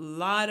is a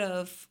lot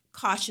of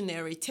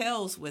cautionary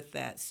tales with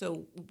that.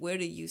 So where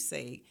do you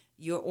say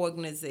your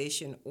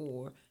organization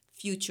or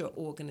future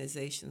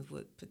organizations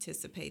would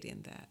participate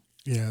in that?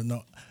 Yeah,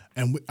 no.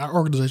 And our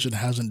organization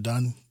hasn't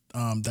done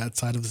that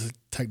side of the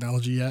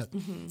technology yet,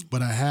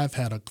 but I have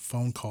had a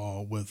phone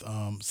call with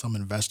some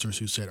investors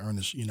who said,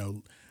 Ernest,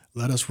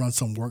 let us run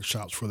some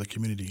workshops for the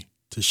community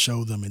to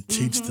show them and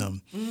teach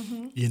them,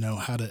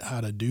 how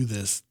to do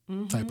this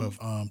type of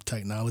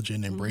technology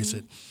and embrace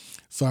it.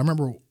 So I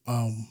remember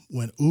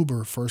when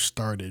Uber first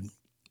started,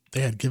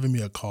 they had given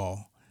me a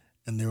call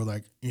and they were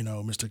like,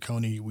 Mr.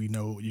 Coney, we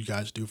know what you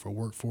guys do for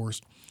workforce.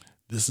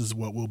 This is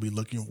what we'll be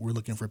looking. We're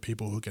looking for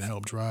people who can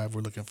help drive.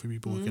 We're looking for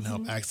people who can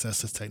help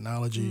access this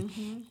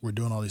technology. We're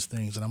doing all these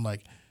things. And I'm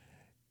like,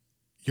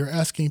 you're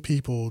asking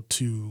people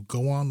to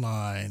go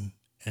online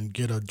and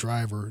get a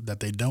driver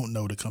that they don't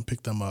know to come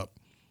pick them up.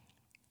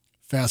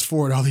 Fast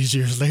forward all these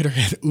years later,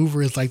 and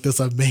Uber is like this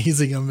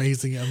amazing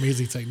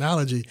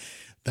technology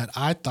that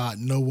I thought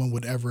no one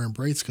would ever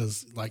embrace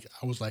because,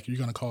 I was like, you're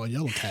going to call a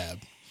yellow cab.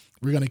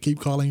 We're going to keep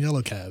calling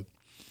yellow cab,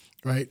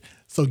 right?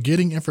 So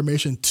getting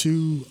information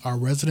to our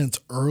residents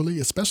early,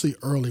 especially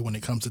early when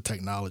it comes to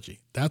technology,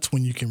 that's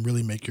when you can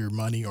really make your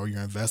money or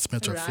your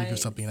investments or figure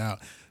something out.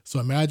 So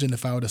imagine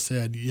if I would have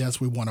said, yes,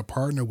 we want to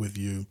partner with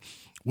you,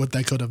 what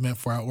that could have meant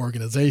for our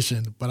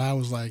organization. But I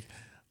was like,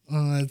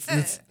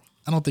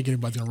 I don't think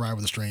anybody's going to ride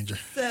with a stranger.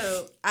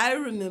 So I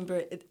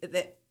remember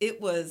that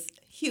it was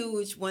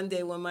huge one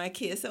day when my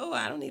kids said,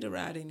 I don't need a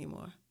ride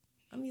anymore.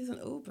 I'm using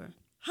Uber.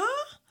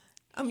 Huh?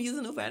 I'm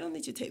using Uber. I don't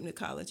need you to take me to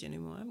college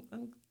anymore.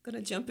 I'm going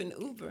to jump in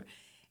Uber.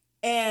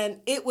 And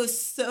it was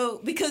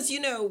so, because,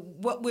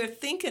 what we're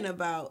thinking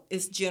about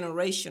is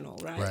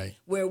generational, right? Right.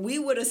 Where we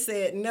would have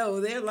said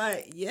no, they're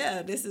like,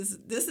 yeah, this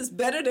is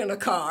better than a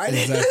car.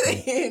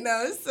 Exactly.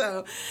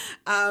 So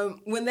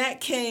when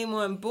that came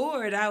on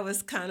board, I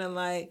was kind of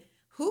like,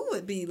 who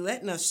would be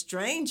letting a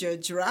stranger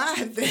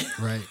drive them?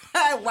 Right.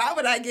 Why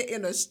would I get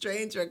in a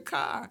stranger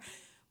car?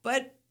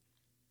 But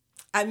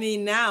I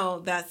mean, now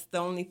that's the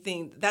only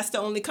thing. That's the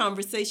only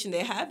conversation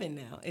they're having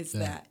now. Is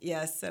that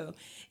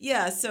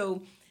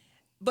So,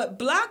 but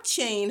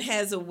blockchain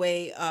has a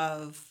way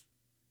of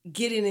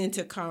getting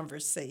into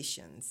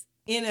conversations.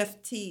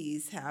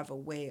 NFTs have a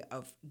way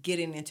of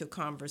getting into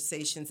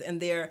conversations,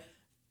 and they're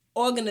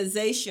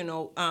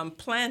organizational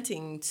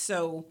planting.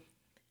 So,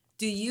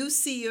 do you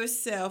see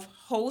yourself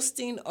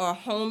hosting or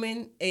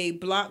homing a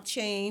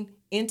blockchain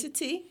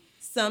entity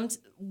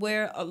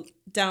somewhere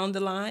down the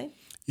line?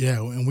 Yeah,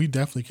 and we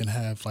definitely can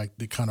have like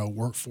the kind of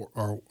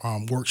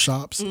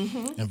workshops,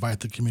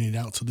 invite the community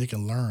out so they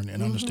can learn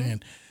and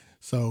understand.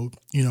 So,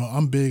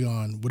 I'm big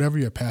on whatever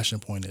your passion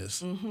point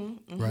is,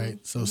 right?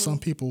 So some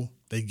people,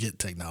 they get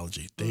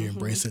technology. They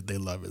embrace it. They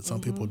love it.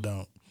 Some people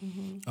don't.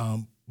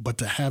 But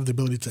to have the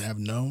ability to have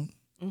known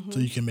so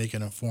you can make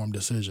an informed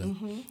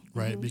decision,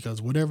 right?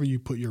 Because whatever you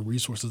put your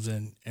resources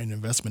in and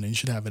investment in, you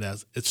should have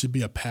it should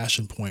be a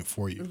passion point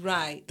for you.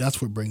 Right.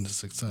 That's what brings the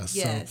success.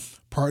 Yes.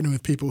 So partnering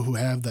with people who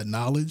have that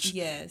knowledge.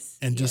 Yes.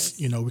 And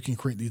just, we can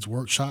create these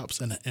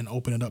workshops and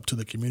open it up to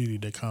the community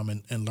to come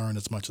and learn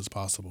as much as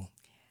possible.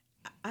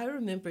 I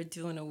remember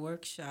doing a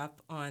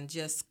workshop on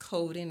just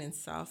coding and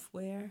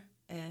software,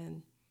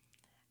 and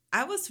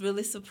I was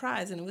really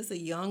surprised. And it was a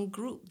young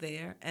group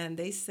there, and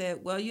they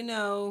said, well,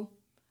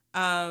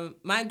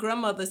 my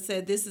grandmother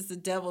said this is the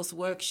devil's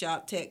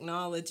workshop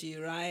technology,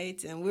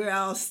 right? And we're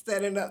all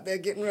standing up there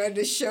getting ready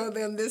to show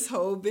them this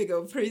whole big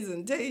old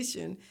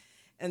presentation.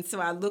 And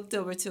so I looked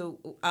over to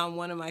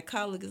one of my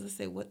colleagues and I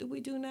said, what do we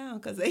do now?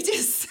 Because they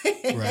just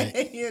said,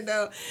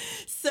 right.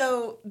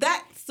 So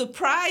that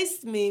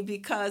surprised me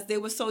because they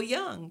were so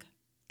young.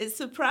 It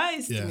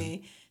surprised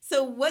me.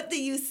 So what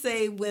do you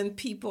say when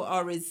people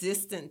are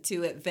resistant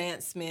to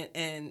advancement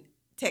and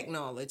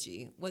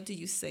technology? What do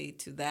you say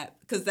to that?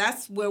 Because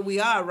that's where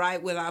we are,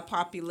 right? With our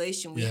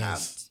population, we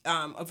have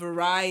a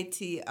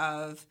variety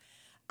of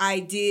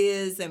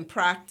ideas and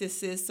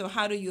practices. So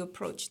how do you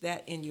approach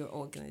that in your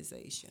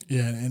organization?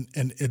 Yeah,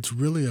 and it's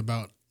really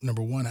about,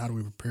 number one, how do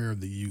we prepare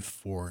the youth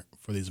for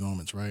these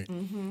moments, right?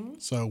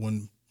 So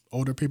when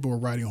older people were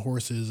riding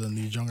horses and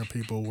these younger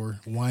people were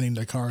winding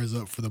their cars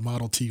up for the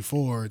Model T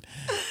Ford,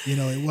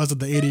 it wasn't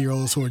the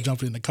 80-year-olds who were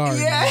jumping in the car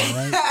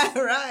anymore, right?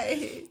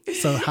 Right.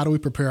 So how do we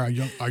prepare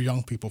our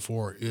young people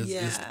for it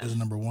is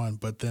number one.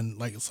 But then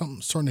like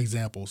certain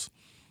examples.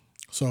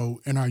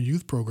 So in our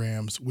youth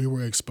programs, we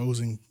were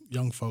exposing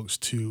young folks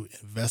to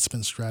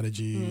investment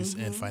strategies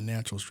and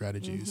financial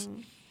strategies.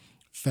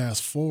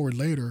 Fast forward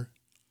later,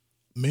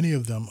 many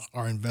of them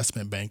are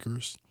investment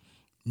bankers.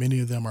 Many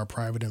of them are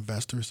private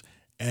investors.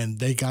 And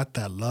they got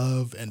that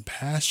love and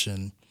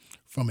passion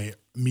from a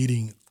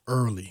meeting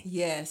early.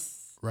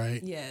 Yes.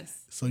 Right? Yes.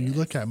 So you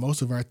look at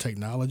most of our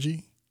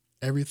technology,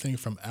 everything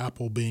from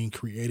Apple being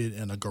created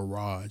in a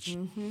garage,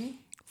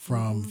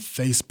 from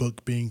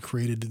Facebook being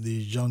created to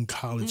these young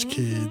college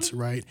kids,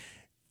 right?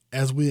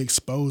 As we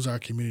expose our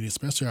community,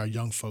 especially our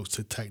young folks,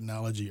 to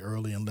technology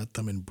early and let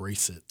them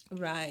embrace it.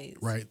 Right.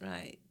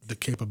 The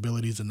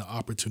capabilities and the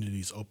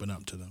opportunities open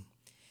up to them.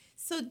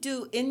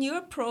 So in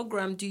your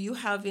program, do you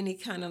have any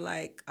kind of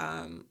like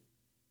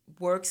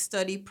work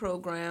study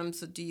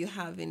programs, or do you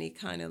have any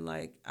kind of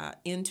like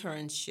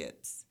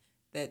internships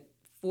that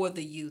for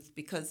the youth?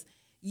 Because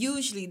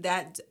usually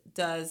that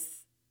does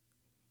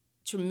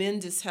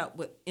tremendous help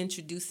with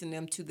introducing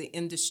them to the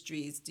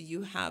industries. Do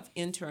you have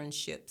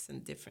internships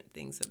and different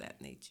things of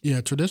that nature? Yeah,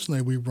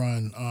 traditionally we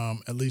run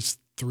at least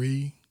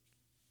 3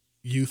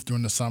 youth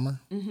during the summer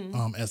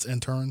as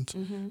interns.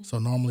 So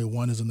normally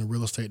one is in the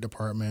real estate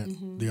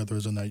department, the other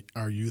is in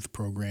our youth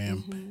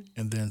program,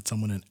 and then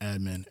someone in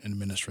admin,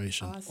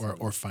 administration,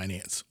 or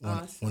finance,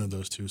 one of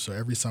those two. So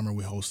every summer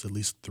we host at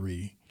least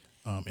 3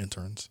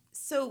 interns.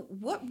 So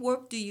what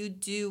work do you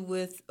do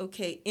with,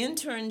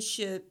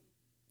 internship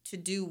to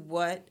do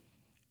what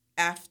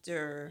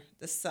after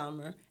the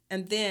summer?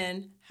 And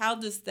then how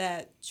does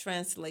that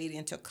translate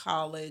into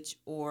college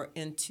or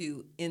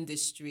into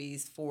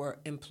industries for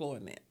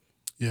employment?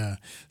 Yeah.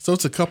 So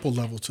it's a couple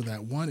levels to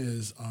that. One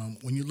is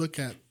when you look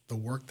at the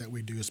work that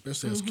we do,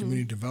 especially as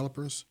community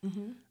developers,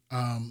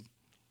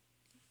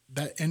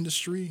 that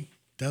industry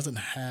doesn't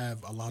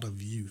have a lot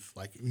of youth.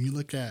 Like when you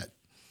look at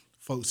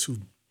folks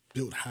who've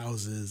built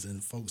houses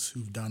and folks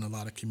who've done a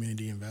lot of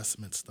community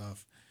investment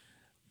stuff,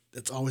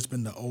 it's always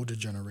been the older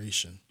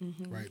generation,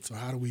 right? So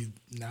how do we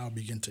now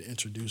begin to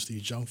introduce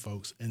these young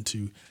folks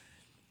into,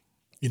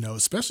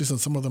 especially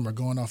since some of them are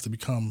going off to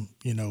become,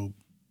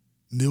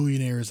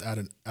 millionaires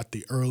at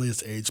the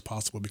earliest age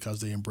possible because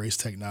they embrace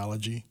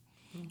technology,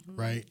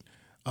 right?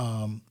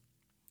 And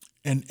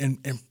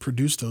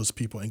produce those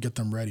people and get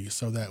them ready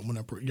so that when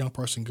a young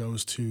person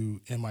goes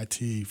to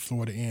MIT,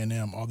 Florida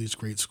A&M, all these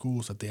great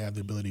schools, that they have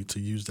the ability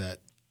to use that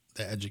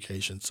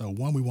education. So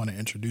one, we want to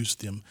introduce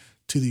them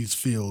to these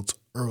fields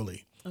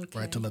early,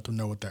 right, to let them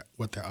know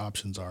what their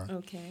options are.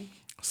 Okay.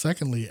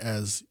 Secondly,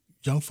 as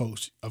young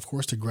folks, of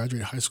course, to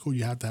graduate high school,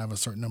 you have to have a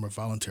certain number of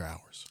volunteer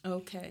hours.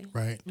 Okay.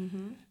 Right?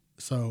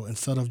 So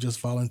instead of just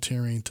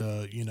volunteering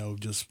to,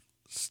 just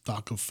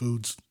stock a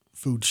food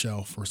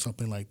shelf or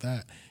something like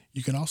that,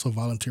 you can also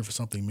volunteer for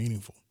something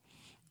meaningful.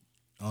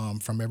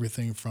 From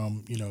everything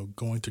from,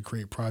 going to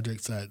create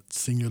projects at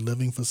senior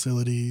living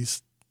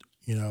facilities,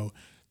 to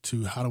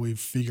how do we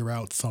figure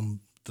out to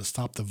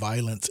stop the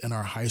violence in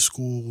our high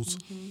schools,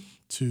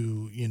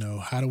 to,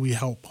 how do we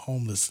help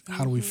homeless?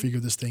 How do we figure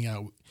this thing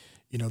out?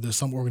 There's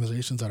some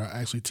organizations that are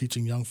actually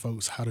teaching young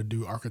folks how to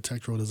do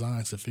architectural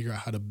designs to figure out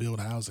how to build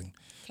housing.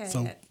 Okay.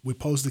 So we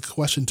pose the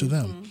question to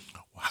them,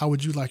 how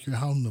would you like your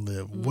home to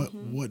live?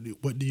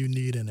 What do you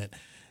need in it?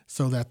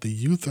 So that the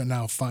youth are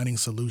now finding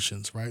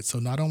solutions, right? So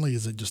not only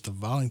is it just the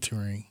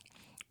volunteering,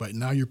 but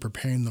now you're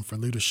preparing them for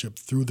leadership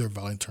through their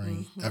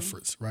volunteering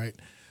efforts, right?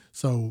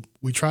 So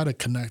we try to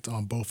connect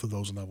on both of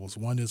those levels.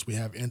 One is we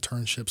have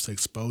internships to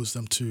expose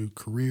them to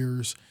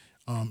careers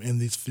in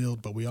these fields,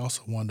 but we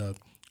also want to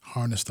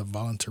harness the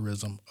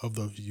volunteerism of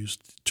those youth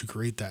to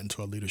create that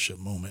into a leadership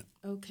movement.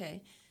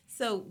 Okay.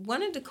 So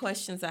one of the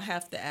questions I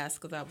have to ask,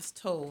 because I was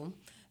told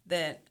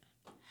that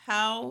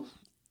how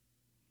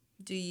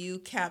do you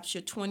capture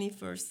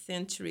 21st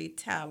century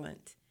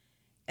talent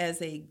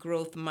as a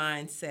growth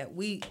mindset?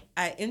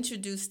 I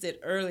introduced it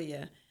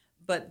earlier,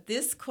 but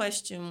this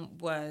question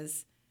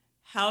was,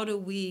 how do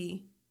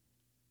we,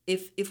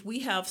 if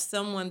we have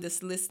someone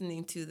that's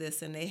listening to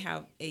this and they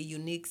have a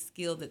unique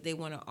skill that they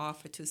want to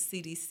offer to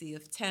CDC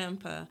of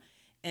Tampa,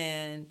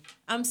 and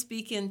I'm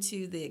speaking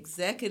to the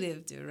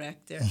executive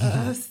director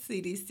of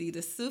CDC, the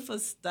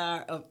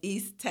superstar of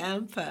East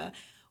Tampa,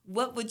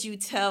 what would you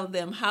tell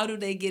them? How do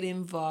they get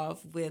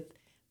involved with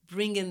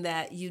bringing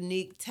that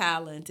unique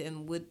talent,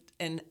 and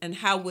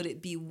how would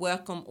it be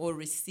welcome or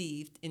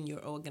received in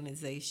your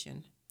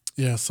organization?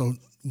 Yeah, so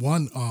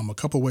a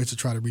couple ways to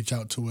try to reach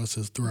out to us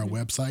is through our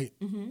website,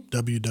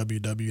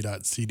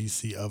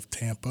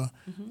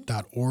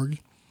 www.cdcoftampa.org,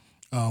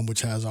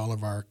 which has all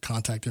of our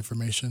contact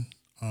information.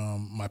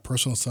 My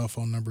personal cell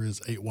phone number is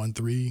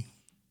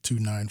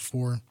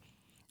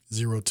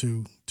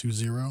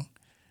 813-294-0220.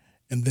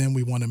 And then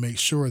we want to make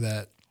sure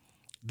that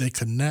they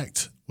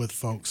connect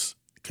with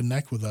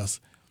us.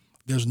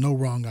 There's no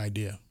wrong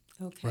idea,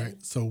 right?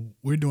 So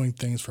we're doing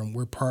things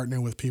we're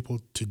partnering with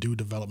people to do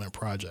development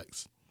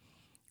projects,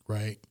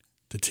 right?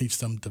 To teach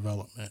them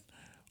development.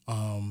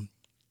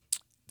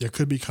 There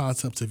could be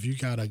concepts if you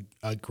got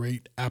a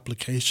great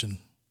application.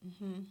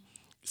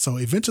 So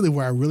eventually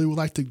where I really would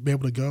like to be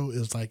able to go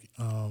is like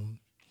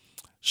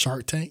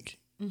Shark Tank,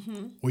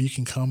 where you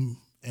can come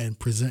and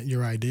present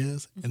your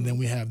ideas, and then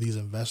we have these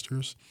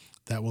investors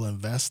that will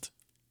invest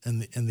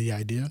in the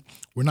idea.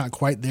 We're not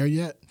quite there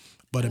yet,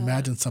 but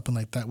imagine something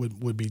like that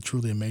would be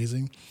truly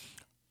amazing.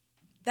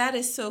 That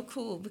is so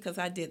cool, because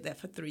I did that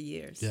for 3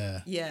 years.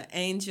 Yeah,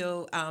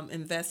 angel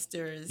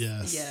investors.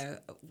 Yes. Yeah,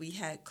 we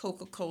had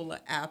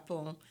Coca-Cola,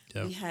 Apple.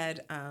 Yep. We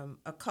had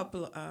a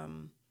couple of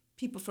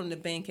people from the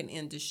banking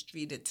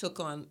industry that took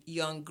on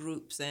young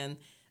groups and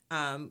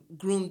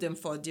groomed them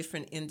for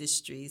different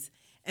industries.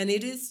 And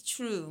it is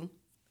true,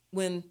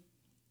 when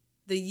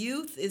the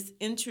youth is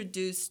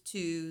introduced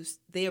to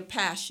their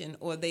passion,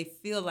 or they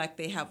feel like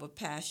they have a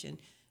passion,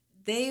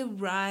 they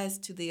rise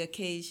to the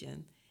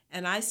occasion.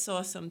 And I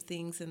saw some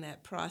things in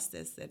that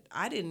process that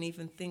I didn't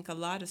even think a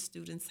lot of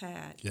students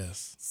had.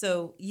 Yes.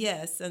 So,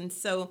 yes. And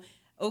so,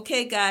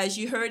 okay, guys,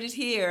 you heard it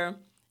here.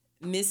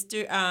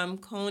 Mr.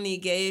 Coney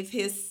gave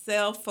his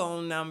cell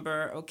phone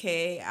number,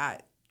 okay? I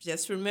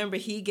just remember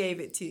he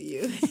gave it to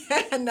you,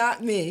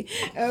 not me.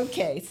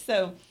 Okay,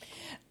 so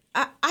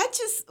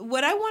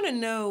what I want to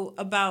know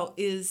about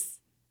is,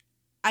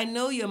 I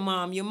know your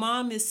mom. Your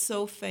mom is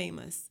so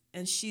famous,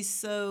 and she's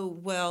so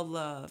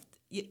well-loved.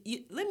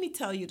 Let me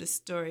tell you the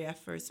story I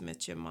first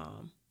met your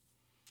mom.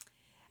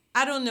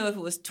 I don't know if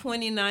it was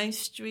 29th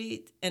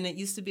Street, and it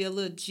used to be a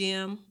little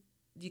gym.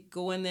 You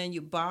go in there and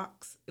you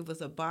box. It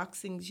was a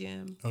boxing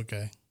gym.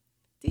 Okay.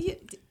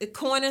 A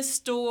corner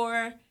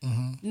store.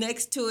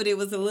 Next to it, it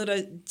was a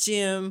little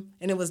gym,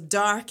 and it was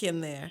dark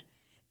in there.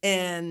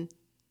 And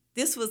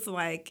this was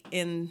like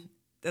in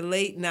the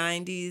late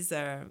 90s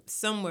or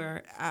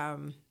somewhere. I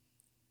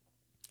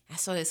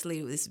saw this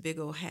lady with this big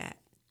old hat.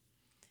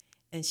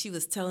 And she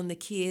was telling the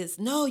kids,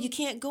 no, you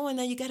can't go in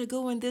there. You got to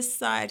go in this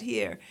side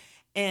here.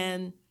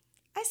 And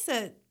I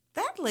said,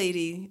 that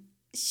lady,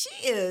 she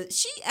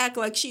act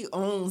like she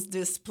owns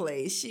this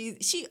place.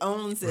 She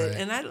owns it. Right.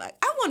 And I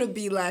want to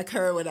be like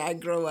her when I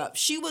grow up.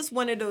 She was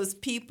one of those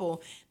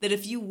people that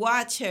if you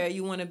watch her,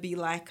 you want to be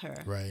like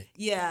her. Right.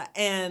 Yeah.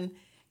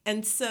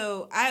 And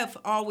so I have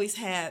always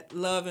had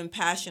love and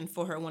passion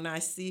for her when I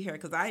see her,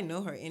 because I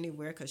know her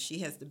anywhere, because she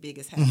has the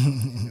biggest house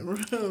in the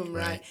room,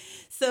 right?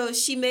 So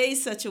she made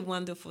such a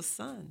wonderful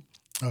son.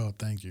 Oh,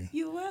 thank you.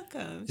 You're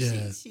welcome.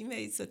 Yeah. She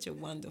made such a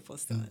wonderful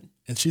son.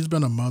 And she's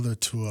been a mother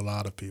to a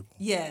lot of people.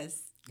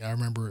 Yes. I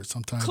remember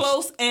sometimes.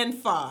 Close and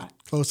far.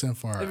 Close and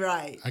far.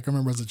 Right. I can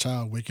remember as a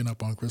child waking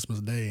up on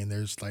Christmas Day and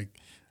there's like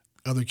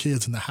other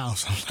kids in the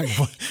house. I'm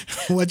like,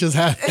 what just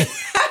happened?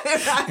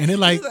 Right. And they're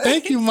like,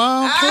 thank you,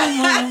 Mom. Hey,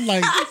 Mom. I'm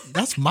like,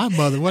 that's my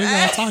mother. What are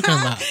y'all talking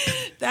about?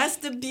 That's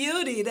the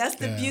beauty. That's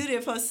the beauty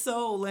of her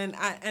soul. And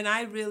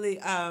I really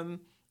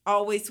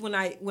always when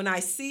I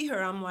see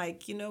her, I'm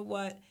like, you know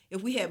what?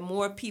 If we had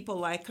more people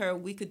like her,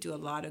 we could do a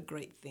lot of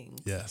great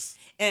things. Yes.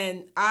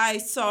 And I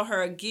saw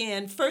her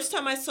again. First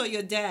time I saw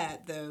your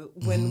dad, though,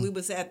 when we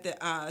was at the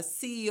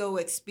CEO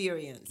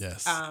experience.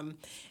 Yes.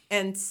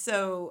 And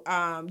so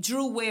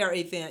Drew Ware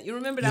event. You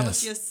remember that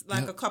was just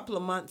like a couple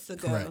of months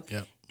ago. Correct.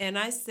 Yep. And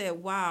I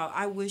said, wow,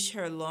 I wish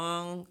her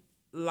long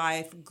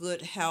life,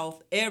 good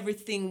health,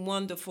 everything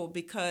wonderful,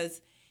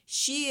 because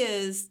she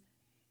is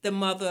the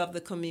mother of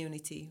the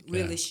community.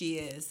 Really, she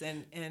is.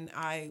 And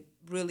I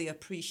really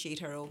appreciate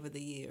her over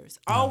the years.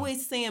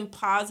 Always saying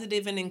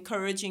positive and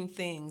encouraging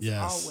things.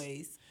 Yes.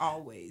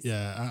 Always.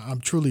 Yeah,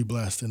 I'm truly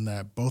blessed in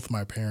that both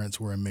my parents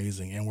were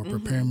amazing and were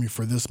preparing me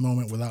for this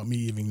moment without me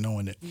even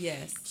knowing it.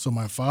 Yes. So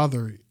my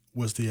father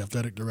was the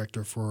athletic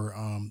director for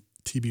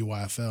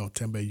TBYFL,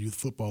 Tembe Youth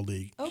Football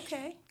League.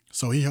 Okay.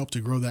 So he helped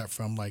to grow that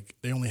from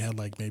they only had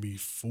maybe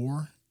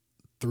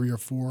 3 or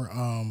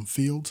 4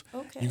 fields.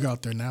 Okay. You go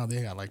out there now,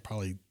 they got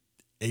probably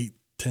 8,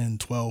 10,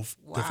 12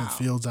 different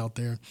fields out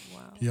there.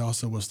 Wow. He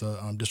also was the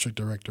district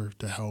director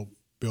to help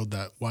build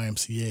that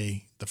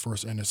YMCA, the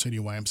first inner city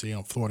YMCA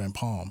on Florida and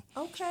Palm.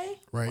 Okay.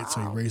 Right. Wow.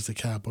 So he raised the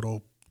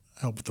capital,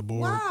 helped with the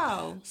board.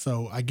 Wow.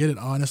 So I get it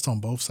honest on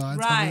both sides.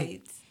 Right. Of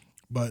it.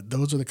 But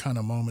those are the kind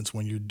of moments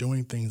when you're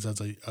doing things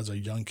as a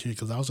young kid.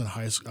 Because I was in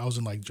high school, I was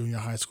in junior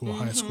high school,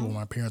 high school. When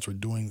my parents were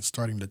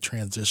starting to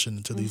transition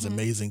into these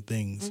amazing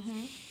things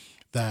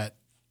that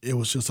it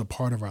was just a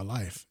part of our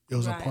life. It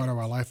was a part of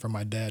our life for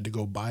my dad to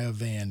go buy a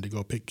van to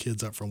go pick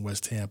kids up from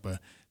West Tampa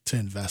to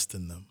invest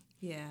in them.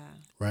 Yeah.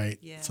 Right.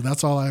 Yeah. So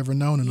that's all I ever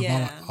known and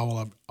Yeah.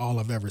 all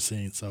I've ever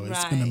seen. So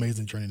it's been an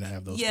amazing journey to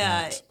have those.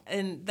 Yeah, parents.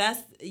 and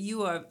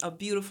you are a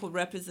beautiful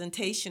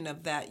representation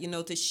of that.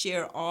 To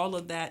share all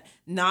of that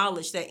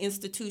knowledge, that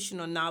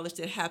institutional knowledge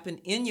that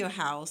happened in your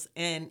house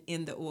and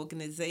in the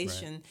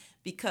organization,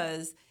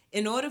 because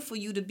in order for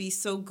you to be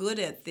so good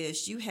at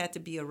this, you had to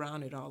be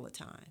around it all the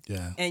time.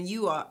 Yeah. And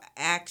you are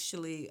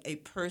actually a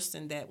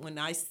person that when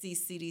I see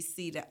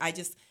CDC, that I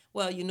just,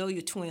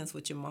 you're twins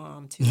with your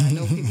mom, too. I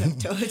know people have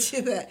told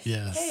you that.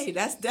 Yes. Hey,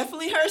 that's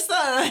definitely her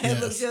son. It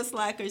Yes. looks just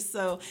like her.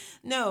 So,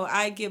 no,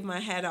 I give my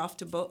hat off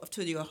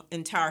to your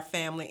entire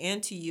family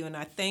and to you, and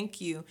I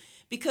thank you,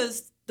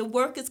 because the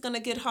work is going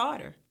to get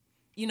harder,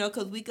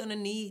 because we're going to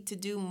need to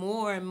do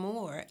more and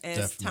more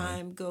as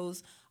time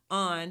goes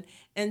on.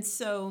 And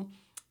so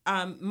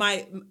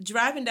my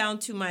driving down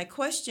to my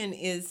question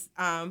is,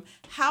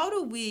 how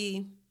do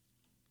we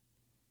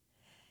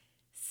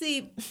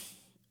see...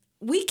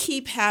 We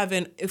keep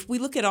having, if we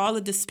look at all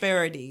the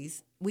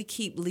disparities, we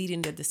keep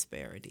leading the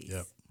disparities.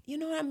 Yep. You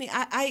know what I mean?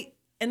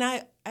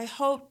 I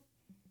hope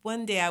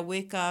one day I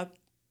wake up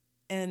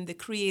and the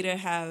Creator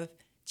have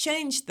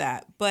changed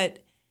that.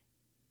 But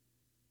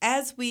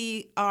as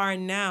we are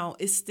now,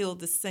 it's still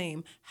the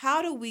same.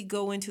 How do we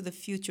go into the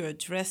future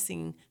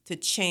addressing to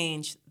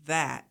change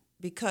that?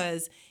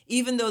 Because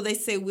even though they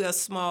say we're a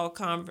small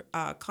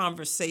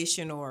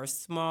conversation or a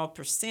small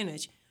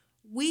percentage,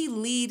 we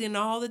lead in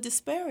all the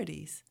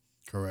disparities.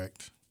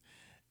 Correct.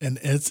 And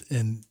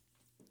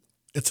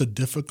it's a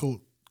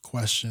difficult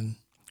question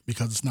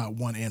because it's not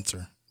one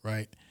answer,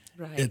 right?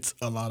 Right. It's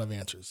a lot of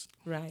answers.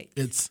 Right.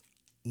 It's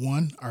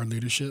one, our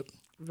leadership,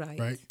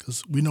 right?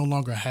 Because we no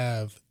longer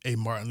have a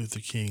Martin Luther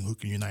King who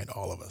can unite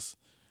all of us,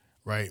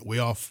 right? We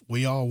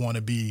all want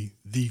to be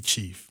the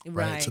chief,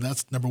 right? So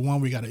that's number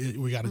one. We got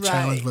to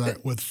challenge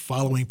with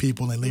following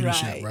people in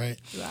leadership, right?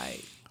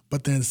 Right.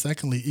 But then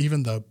secondly,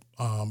 even the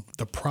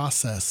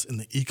process and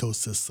the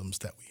ecosystems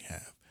that we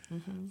have.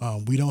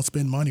 We don't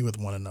spend money with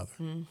one another.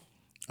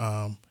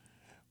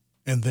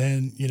 And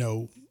then,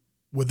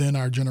 within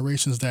our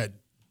generations that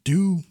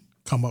do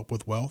come up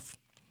with wealth,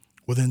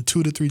 within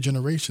 2 to 3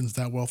 generations,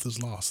 that wealth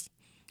is lost.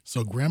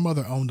 So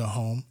grandmother owned a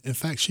home. In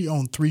fact, she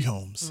owned 3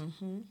 homes.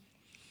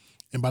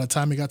 And by the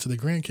time it got to the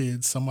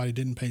grandkids, somebody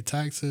didn't pay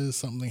taxes,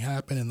 something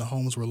happened, and the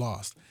homes were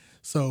lost.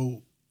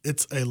 So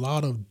it's a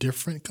lot of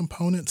different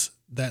components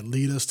that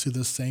lead us to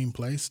the same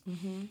place.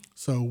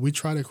 So we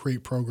try to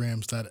create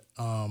programs that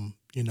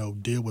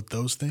deal with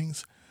those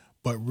things.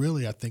 But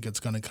really, I think it's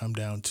going to come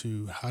down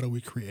to how do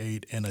we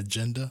create an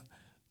agenda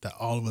that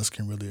all of us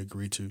can really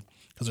agree to?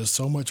 Because there's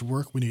so much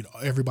work. We need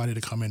everybody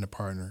to come in to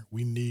partner.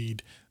 We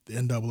need the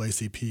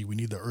NAACP. We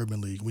need the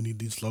Urban League. We need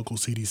these local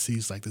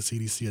CDCs like the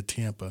CDC of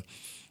Tampa.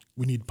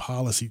 We need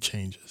policy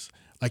changes.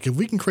 Like if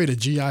we can create a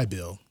GI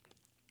Bill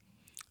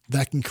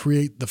that can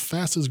create the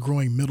fastest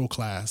growing middle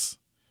class,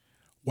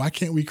 why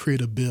can't we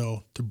create a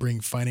bill to bring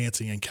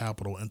financing and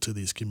capital into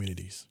these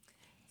communities?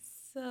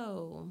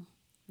 So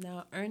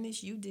now,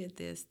 Ernest, you did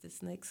this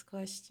next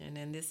question,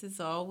 and this is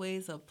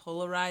always a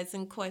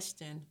polarizing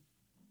question.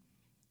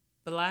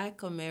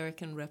 Black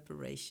American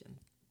reparation.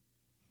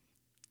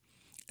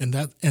 And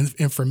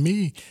for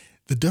me,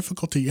 the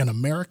difficulty in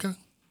America,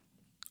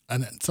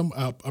 and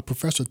a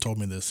professor told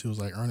me this. He was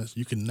like, Ernest,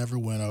 you can never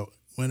win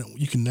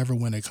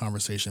a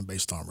conversation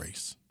based on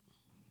race.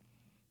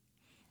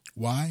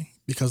 Why?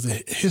 Because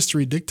the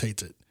history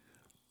dictates it.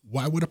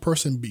 Why would a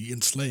person be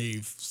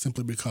enslaved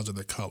simply because of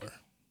their color?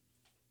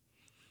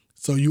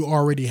 So you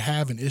already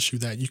have an issue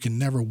that you can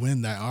never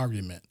win that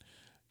argument.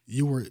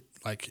 You were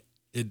like,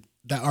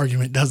 that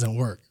argument doesn't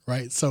work,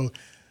 right? So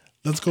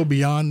let's go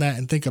beyond that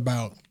and think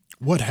about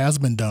what has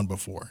been done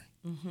before.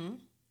 Mm-hmm.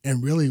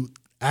 And really,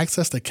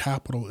 access to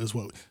capital is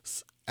what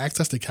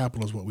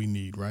we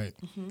need, right?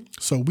 Mm-hmm.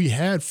 So we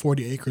had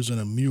 40 acres and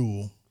a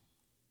mule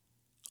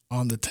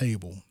on the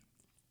table,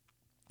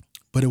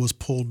 but it was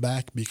pulled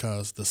back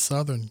because the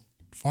southern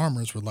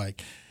farmers were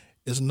like,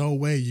 there's no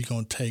way you're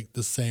going to take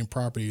the same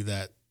property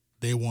that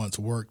they once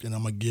worked and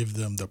I'm going to give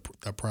them the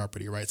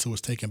property, right? So it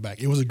was taken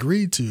back. It was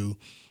agreed to,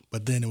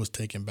 but then it was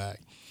taken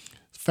back.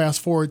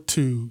 Fast forward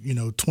to,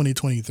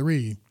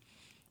 2023,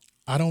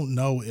 I don't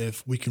know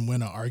if we can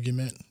win an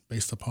argument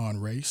based upon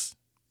race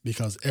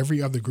because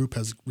every other group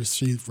has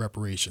received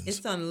reparations.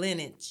 It's on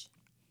lineage.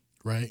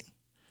 Right?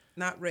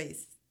 Not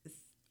race.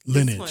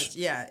 Lineage.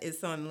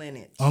 It's on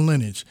lineage. On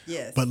lineage.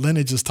 Yes. But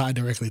lineage is tied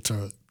directly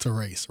to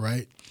race,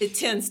 right? It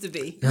tends to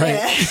be. Right.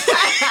 Yeah.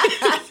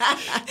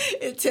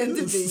 It tends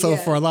to be. So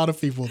for a lot of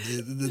people,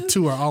 the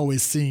two are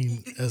always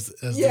seen as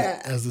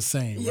the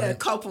same, yeah, right?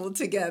 coupled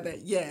together.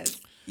 Yes.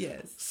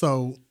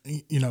 So,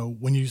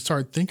 when you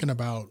start thinking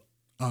about,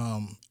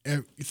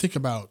 you think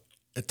about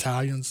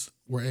Italians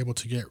were able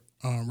to get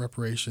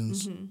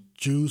reparations, mm-hmm.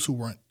 Jews who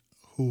were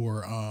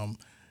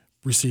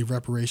receive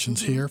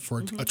reparations mm-hmm. here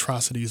for mm-hmm.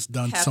 atrocities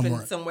done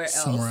somewhere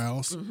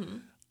else. Mm-hmm.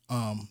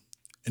 And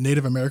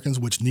Native Americans,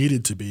 which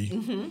needed to be,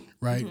 mm-hmm.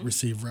 right, mm-hmm.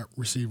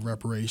 receive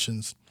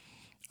reparations.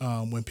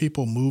 When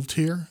people moved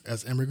here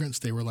as immigrants,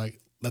 they were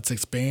like, let's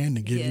expand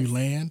and give you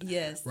land.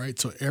 Yes. Right?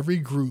 So every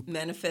group.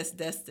 Manifest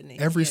destiny.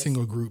 Every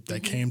single group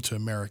that mm-hmm. came to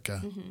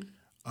America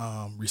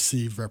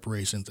received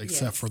reparations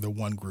except for the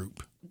one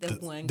group.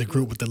 The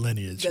group with the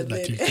lineage,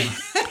 like you can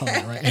call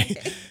it,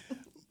 right?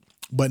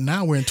 But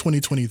now we're in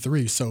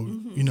 2023, so,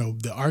 mm-hmm.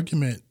 The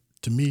argument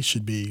to me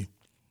should be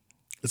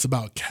it's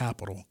about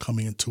capital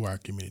coming into our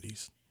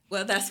communities.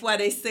 Well, that's why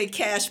they say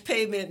cash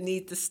payment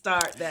need to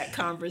start that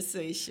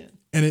conversation.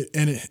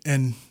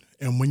 And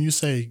when you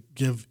say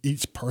give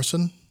each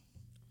person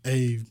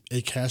a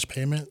cash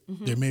payment,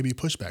 mm-hmm. there may be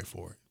pushback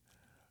for it.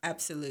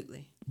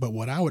 Absolutely. But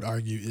what I would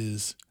argue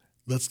is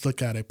let's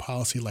look at a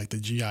policy like the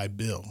GI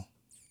Bill,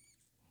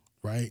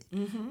 right?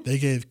 Mm-hmm. They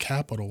gave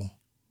capital,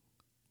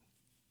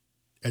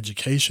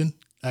 education,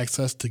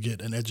 access to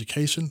get an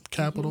education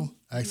capital,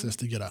 mm-hmm. access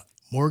to get a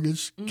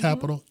mortgage mm-hmm.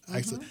 capital,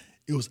 access. Mm-hmm.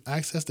 It was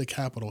access to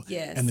capital.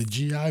 Yes. And the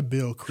GI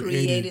Bill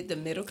created the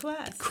middle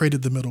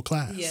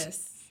class.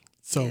 Yes.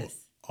 So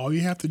all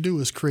you have to do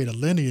is create a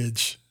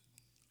lineage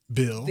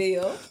bill.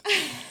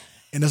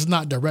 And it's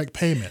not direct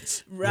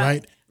payments,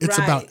 right? It's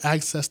about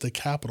access to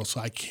capital. So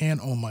I can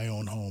own my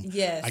own home.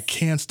 Yes. I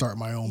can start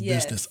my own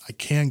business. I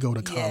can go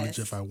to college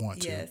if I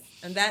want to. Yes.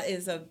 And that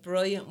is a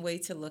brilliant way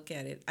to look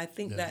at it. I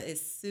think that is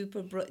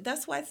super brilliant.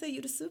 That's why I say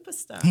you're the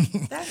superstar.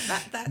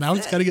 Now we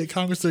just got to get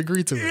Congress to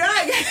agree to it.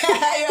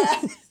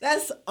 Right.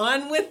 That's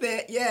on with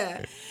it.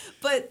 Yeah.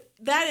 But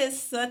that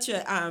is such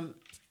a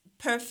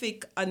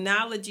perfect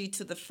analogy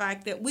to the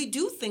fact that we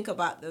do think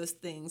about those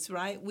things,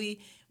 right?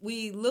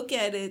 We look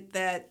at it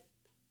that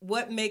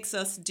what makes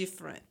us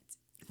different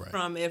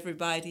from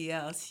everybody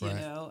else, you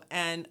know?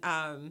 And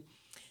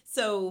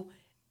so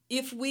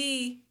if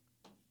we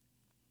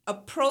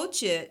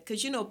approach it,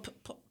 because,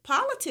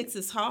 politics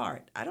is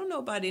hard. I don't know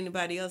about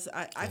anybody else.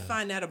 I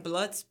find that a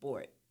blood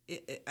sport.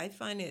 I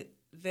find it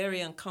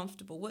very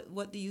uncomfortable.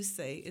 What do you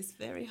say? It's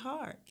very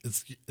hard.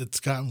 It's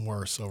gotten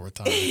worse over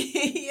time.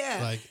 Yeah.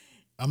 Like,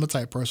 I'm the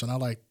type of person, I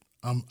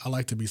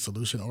like to be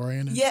solution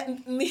oriented. Yeah,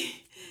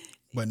 me.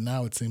 But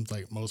now it seems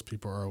like most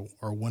people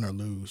are win or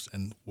lose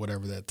and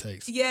whatever that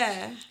takes.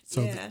 Yeah.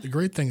 So the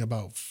great thing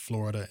about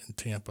Florida and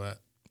Tampa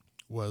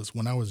was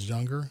when I was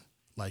younger,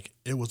 like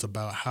it was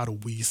about how do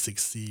we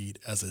succeed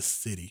as a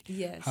city?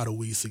 Yes. How do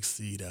we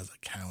succeed as a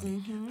county?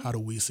 Mm-hmm. How do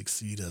we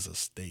succeed as a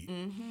state?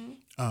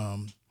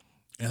 Mm-hmm.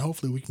 And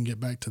hopefully we can get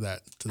back to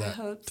that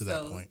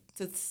point.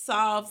 To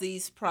solve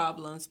these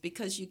problems,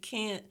 because you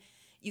can't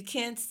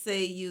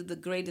say you're the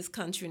greatest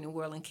country in the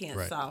world and can't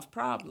solve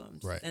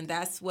problems. Right. And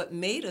that's what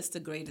made us the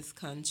greatest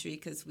country,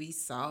 because we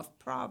solve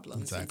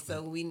problems. Exactly.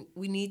 And so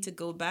we need to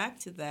go back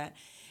to that.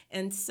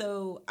 And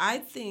so I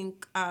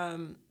think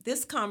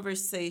this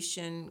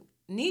conversation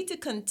need to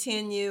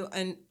continue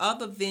in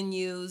other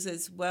venues,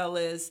 as well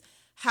as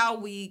how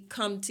we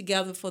come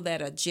together for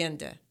that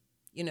agenda.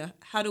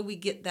 How do we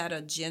get that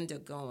agenda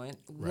going?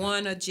 Right.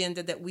 One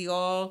agenda that we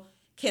all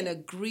can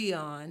agree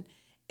on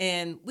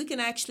and we can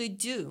actually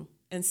do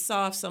and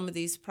solve some of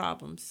these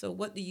problems. So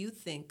what do you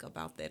think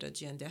about that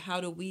agenda?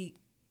 How do we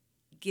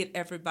get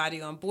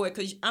everybody on board?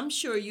 Because I'm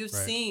sure you've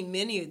seen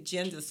many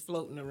agendas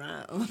floating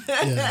around.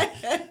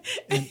 Yeah.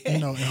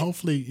 And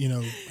hopefully,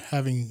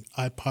 having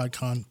iPod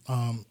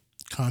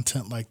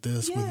content like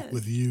this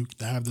with you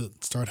to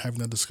start having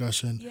that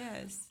discussion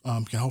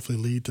can hopefully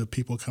lead to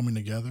people coming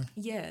together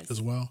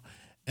as well.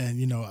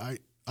 And,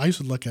 I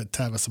used to look at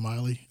Tavis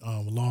Smiley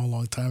a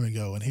long time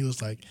ago, and he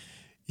was like,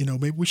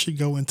 maybe we should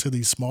go into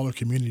these smaller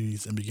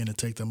communities and begin to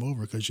take them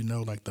over because,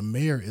 like the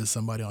mayor is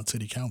somebody on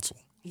city council.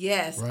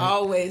 Yes, right?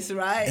 always,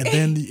 right?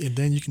 And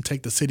then you can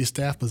take the city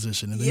staff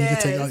position, and then you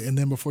can take, Yes. and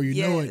then before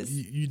you know it, Yes.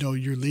 you know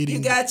you're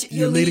leading.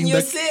 You're leading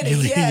your the, city. You're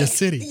leading your Yes.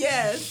 city.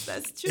 Yes,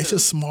 that's true. It's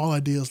just small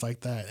ideas like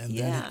that, and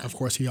then Yeah. of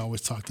course he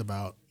always talked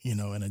about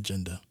an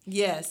agenda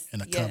Yes.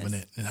 and a yes.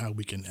 covenant and how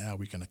we can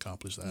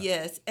accomplish that.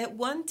 Yes. At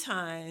one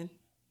time,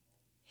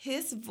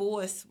 his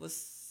voice was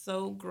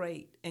so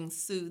great and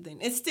soothing.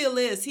 It still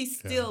is. He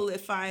still,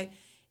 if I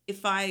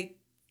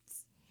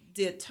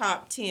did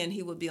top 10,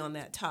 he would be on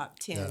that top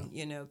 10,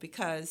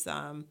 because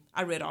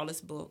I read all his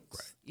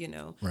books,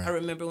 Right. I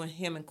remember when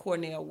him and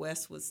Cornel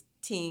West was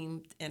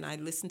teamed, and I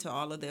listened to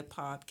all of their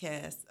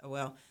podcasts,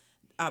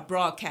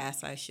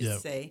 broadcasts, I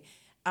should say.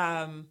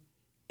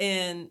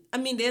 And I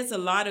mean, there's a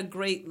lot of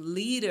great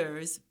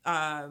leaders.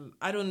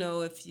 I don't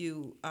know if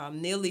you,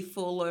 Neely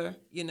Fuller,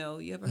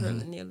 you ever heard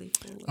of Neely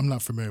Fuller? I'm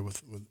not familiar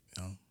with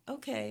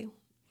Okay.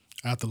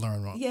 I have to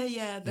learn wrong.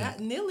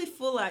 That Neely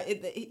Fuller, I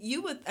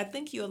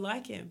think you'll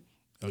like him.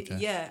 Okay.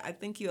 Yeah, I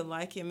think you'll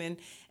like him, and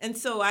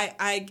so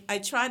I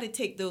try to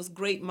take those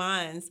great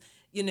minds,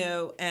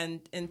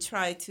 and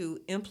try to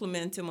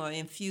implement them or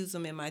infuse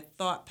them in my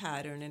thought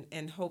pattern,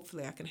 and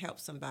hopefully I can help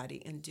somebody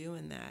in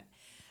doing that.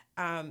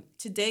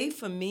 Today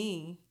for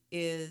me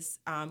is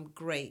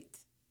great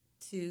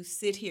to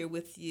sit here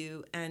with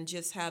you and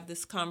just have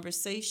this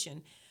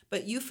conversation.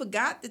 But you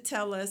forgot to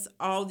tell us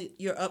all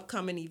your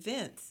upcoming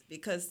events,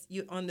 because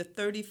you're on the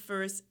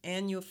 31st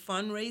annual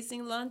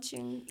fundraising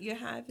luncheon you're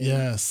having.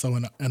 Yeah, so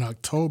in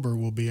October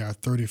will be our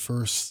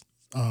 31st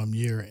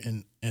year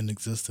in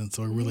existence.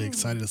 So we're really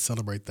excited to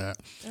celebrate that.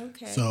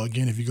 Okay. So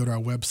again, if you go to our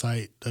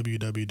website,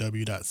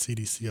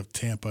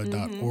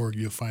 www.cdcoftampa.org,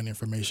 you'll find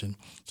information.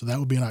 So that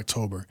will be in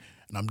October.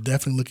 And I'm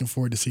definitely looking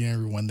forward to seeing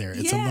everyone there.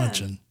 It's a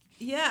luncheon.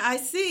 Yeah, I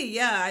see.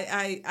 Yeah,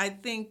 I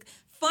think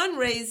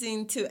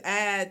fundraising to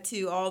add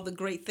to all the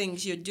great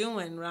things you're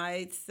doing,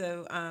 right?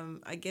 So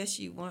I guess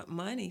you want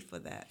money for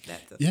that.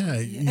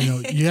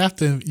 You have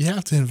to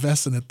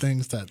invest in the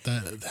things that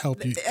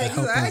help you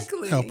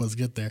help us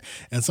get there.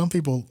 And some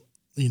people,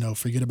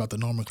 forget about the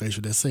nomenclature.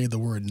 They say the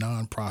word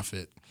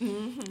nonprofit.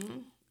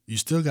 Mm-hmm. You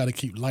still got to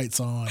keep lights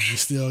on. You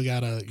still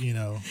got to,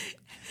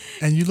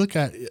 and you look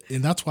at,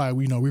 and that's why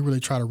we really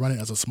try to run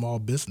it as a small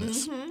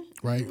business. Mm-hmm.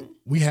 Right? Mm-hmm.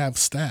 We have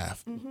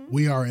staff. Mm-hmm.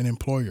 We are an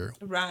employer.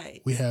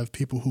 Right. We have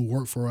people who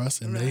work for us,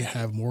 and they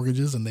have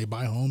mortgages, and they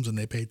buy homes, and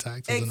they pay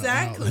taxes,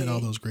 and all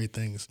those great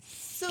things.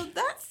 So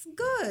that's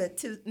good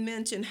to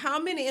mention. How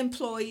many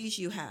employees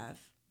you have?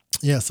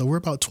 Yeah, so we're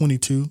about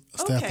 22,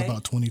 staff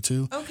about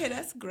 22. Okay,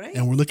 that's great.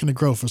 And we're looking to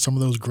grow for some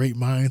of those great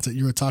minds that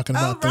you were talking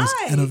about, those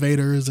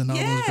innovators and all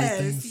those great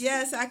things.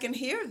 Yes, I can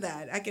hear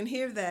that.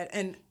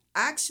 And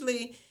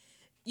actually,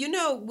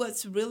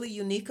 what's really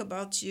unique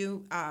about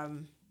you?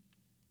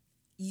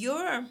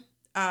 Your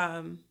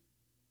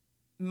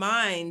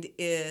mind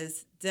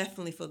is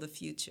definitely for the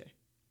future.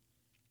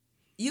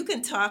 You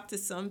can talk to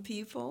some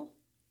people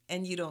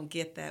and you don't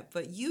get that,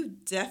 but you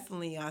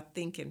definitely are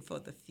thinking for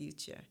the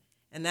future.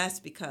 And that's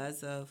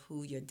because of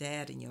who your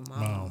dad and your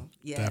mom.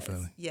 Yes,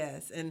 definitely.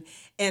 Yes, and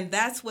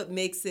that's what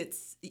makes it.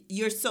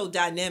 You're so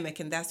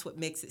dynamic, and that's what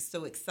makes it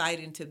so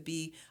exciting to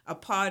be a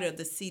part of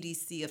the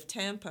CDC of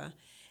Tampa.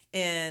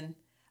 And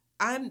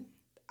I'm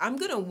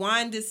going to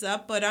wind this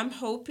up, but I'm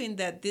hoping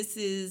that this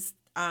is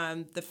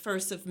the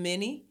first of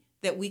many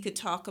that we could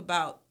talk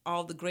about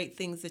all the great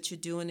things that you're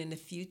doing in the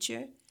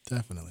future.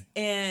 Definitely.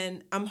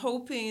 And I'm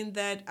hoping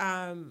that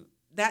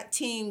that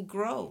team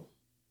grow,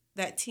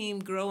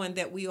 and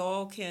that we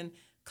all can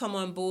come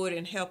on board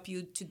and help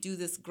you to do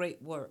this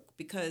great work,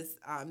 because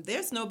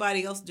there's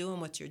nobody else doing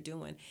what you're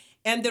doing.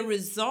 And the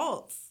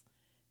results,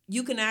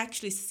 you can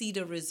actually see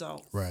the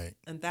results. Right.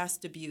 And that's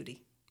the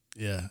beauty.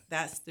 Yeah.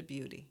 That's the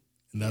beauty.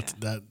 And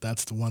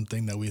that's the one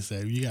thing that we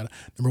say. You got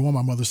number one.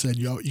 My mother said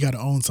you got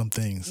to own some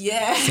things.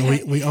 Yeah. So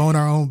we own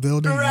our own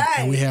building, right.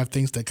 and we have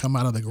things that come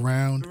out of the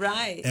ground.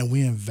 Right. And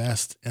we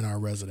invest in our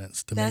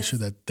residents to make sure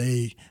that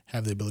they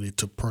have the ability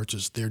to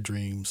purchase their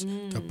dreams,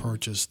 to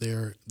purchase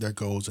their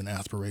goals and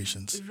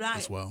aspirations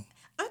as well.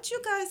 Aren't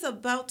you guys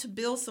about to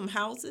build some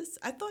houses?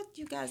 I thought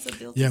you guys are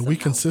building. Yeah, some we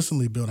houses.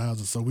 consistently build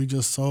houses. So we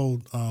just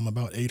sold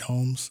about 8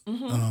 homes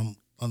on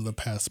the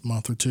past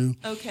month or two.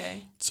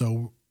 Okay.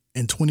 So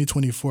in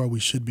 2024,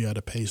 we should be at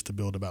a pace to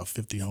build about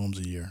 50 homes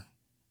a year.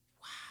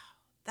 Wow.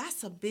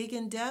 That's a big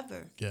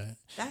endeavor. Yeah.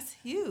 That's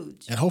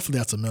huge. And hopefully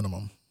that's a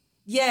minimum.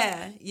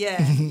 Yeah.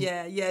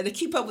 To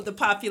keep up with the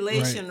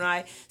population,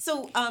 right?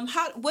 So,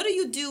 what do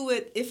you do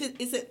with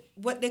is it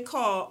what they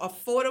call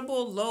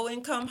affordable low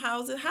income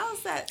housing?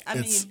 How's that?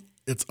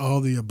 It's all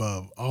the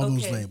above, all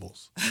those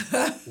labels.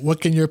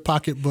 What can your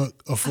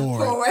pocketbook afford?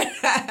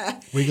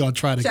 We're going to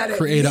try to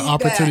create an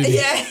opportunity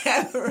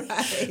for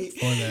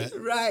that.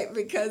 Right,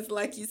 because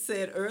like you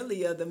said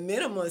earlier, the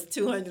minimum is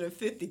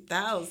 $250,000.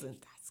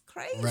 That's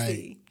crazy.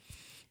 Right.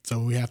 So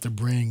we have to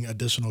bring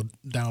additional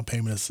down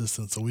payment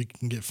assistance so we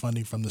can get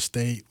funding from the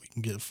state, we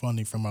can get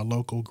funding from our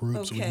local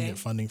groups, we can get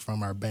funding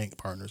from our bank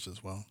partners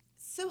as well.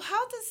 So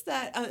how does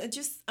that,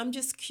 I'm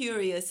just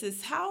curious,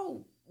 is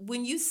how,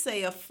 when you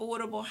say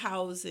affordable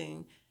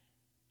housing,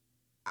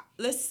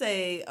 let's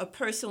say a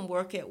person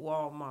work at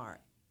Walmart,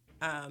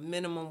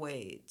 minimum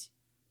wage.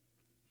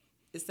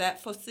 Is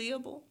that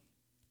foreseeable?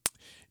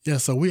 Yeah,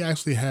 so we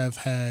actually have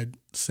had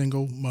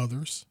single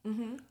mothers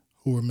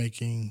who are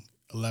making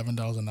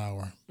 $11 an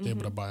hour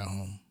able to buy a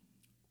home.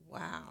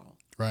 Wow.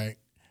 Right?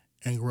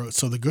 And grow.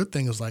 So the good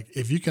thing is, like,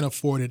 if you can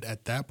afford it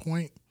at that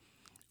point,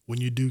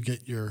 when you do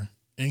get your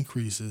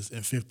increases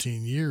in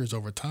 15 years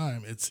over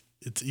time, it's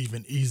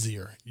even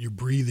easier. You're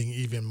breathing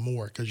even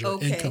more because your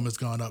income has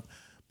gone up,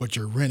 but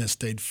your rent has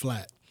stayed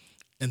flat.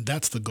 And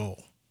that's the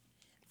goal.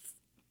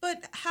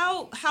 But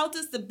how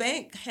does the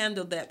bank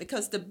handle that?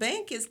 Because the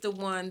bank is the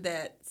one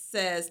that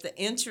says the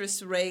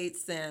interest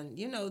rates, and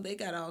they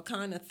got all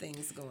kind of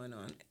things going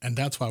on. And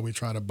that's why we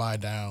try to buy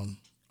down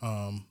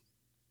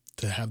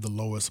to have the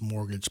lowest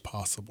mortgage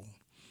possible.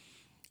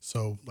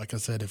 So, like I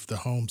said, if the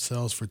home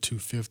sells for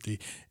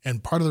 $250,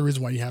 and part of the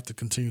reason why you have to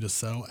continue to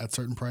sell at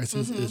certain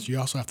prices is you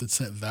also have to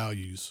set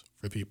values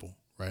for people,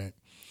 right?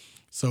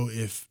 So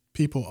if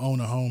people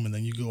own a home and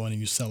then you go in and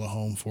you sell a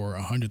home for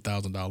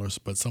 $100,000,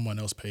 but someone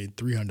else paid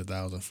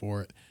 $300,000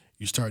 for it,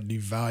 you start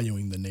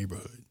devaluing the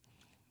neighborhood.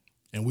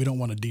 And we don't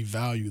want to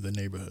devalue the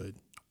neighborhood.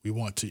 We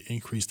want to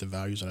increase the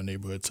values in the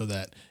neighborhood so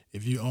that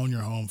if you own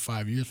your home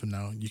 5 years from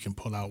now, you can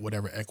pull out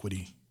whatever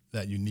equity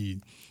that you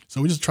need.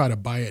 So we just try to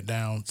buy it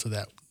down so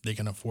that they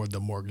can afford the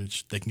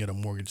mortgage. They can get a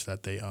mortgage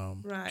that they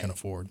can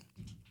afford.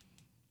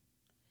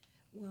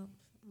 Well,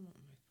 I'm on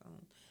my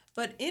phone.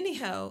 But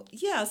anyhow,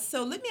 yeah,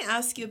 so let me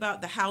ask you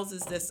about the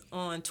houses that's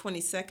on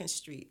 22nd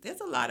Street.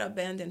 There's a lot of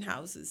abandoned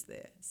houses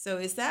there.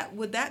 So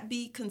would that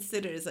be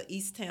considered as an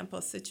East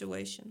Tampa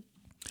situation?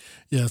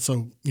 Yeah,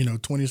 so,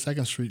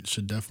 22nd Street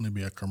should definitely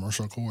be a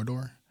commercial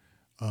corridor.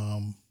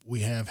 We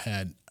have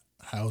had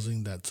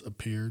housing that's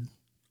appeared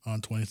on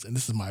 20th, and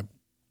this is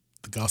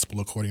the gospel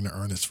according to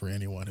Ernest for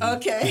anyone who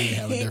may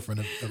have a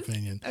different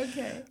opinion.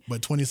 Okay.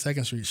 But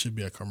 22nd Street should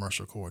be a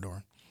commercial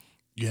corridor.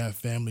 You have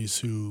families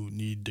who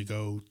need to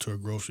go to a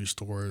grocery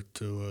store,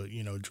 to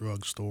a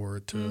drug store,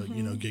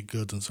 to get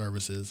goods and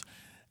services,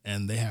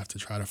 and they have to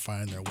try to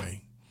find their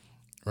way,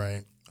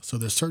 right? So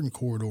there's certain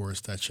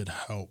corridors that should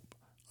help,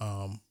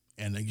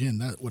 and again,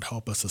 that would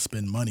help us to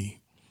spend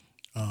money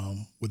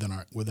within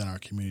our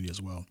community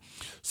as well.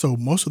 So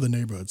most of the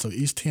neighborhoods, so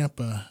East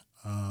Tampa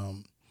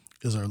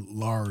is a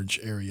large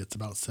area. It's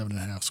about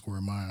 7.5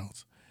 square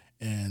miles.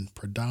 And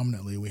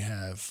predominantly we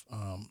have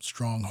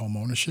strong home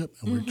ownership,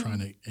 and we're trying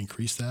to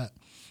increase that.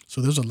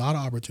 So there's a lot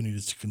of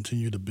opportunities to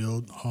continue to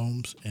build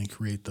homes and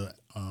create the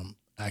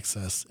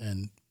access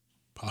and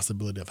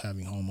possibility of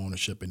having home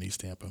ownership in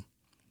East Tampa.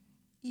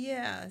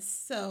 Yeah,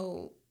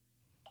 so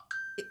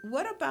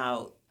what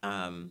about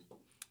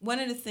one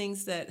of the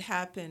things that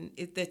happen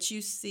that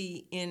you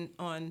see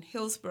on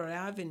Hillsborough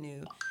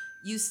Avenue,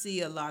 you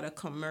see a lot of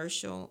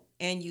commercial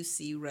and you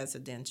see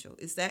residential.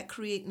 Is that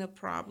creating a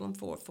problem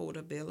for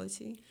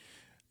affordability?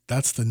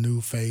 That's the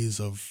new phase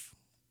of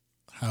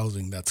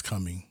housing that's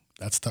coming.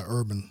 That's the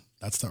urban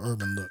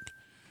look,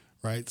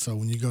 right? So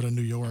when you go to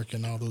New York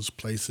and all those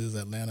places,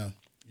 Atlanta,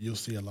 you'll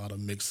see a lot of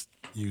mixed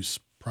use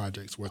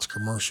projects where it's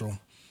commercial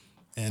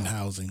and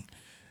housing.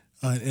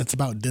 It's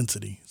about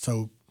density.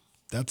 So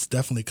that's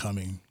definitely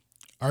coming.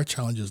 Our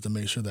challenge is to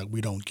make sure that we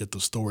don't get the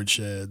storage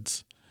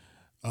sheds,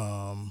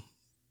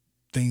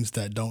 things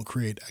that don't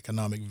create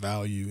economic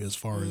value as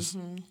far as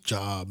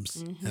jobs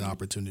and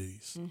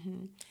opportunities.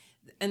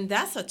 And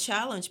that's a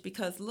challenge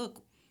because,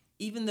 look,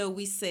 even though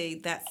we say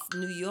that's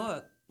New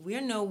York, we're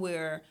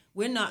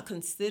not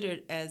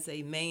considered as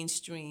a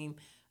mainstream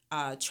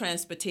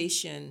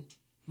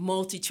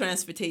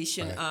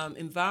multi-transportation right.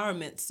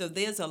 Environment. So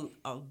there's a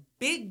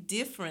big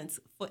difference.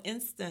 For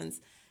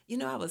instance,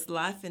 I was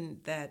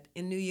laughing that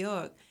in New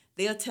York,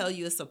 they'll tell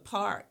you it's a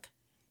park,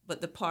 but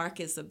the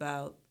park is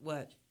about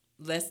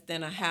less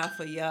than a half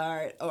a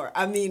yard, or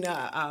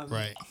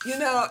right.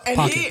 And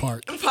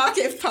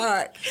pocket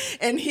park,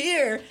 and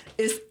here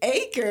is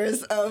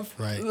acres of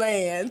right.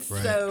 land.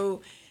 Right.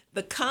 So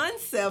the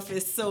concept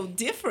is so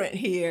different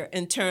here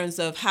in terms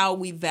of how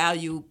we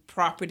value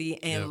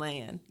property and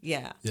land.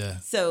 Yeah.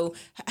 So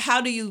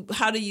how do you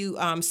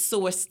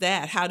source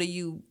that? How do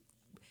you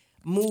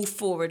move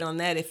forward on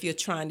that if you're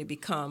trying to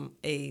become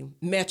a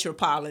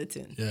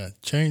metropolitan? Yeah,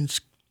 change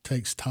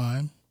takes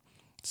time.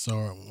 So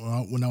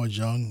when I was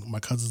young, my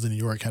cousins in New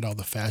York had all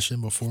the fashion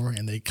before,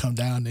 and they come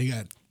down, they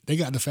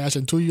got the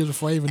fashion 2 years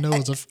before I even knew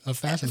it was a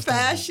fashion.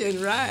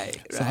 Fashion,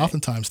 right. So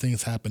oftentimes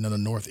things happen in the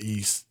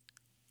Northeast,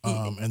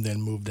 and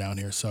then move down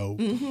here. So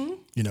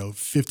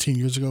 15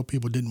 years ago,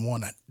 people didn't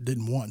want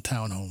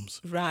townhomes.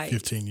 Right.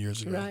 15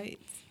 years ago. Right.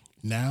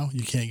 Now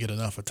you can't get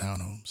enough of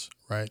townhomes.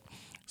 Right.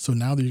 So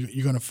now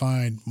you're going to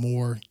find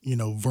more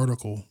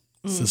vertical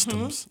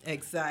systems.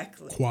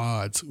 Exactly.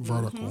 Quads,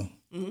 vertical.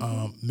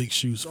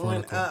 Mixed use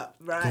going vertical, up,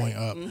 right. Going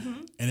up,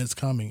 and it's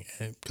coming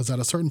because at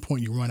a certain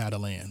point you run out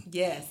of land.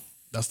 Yes,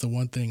 that's the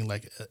one thing.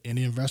 Like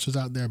any investors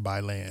out there, buy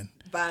land.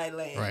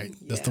 Right.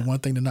 That's the one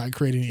thing they're not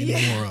creating any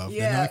more of.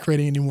 They're not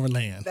creating any more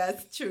land.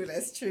 That's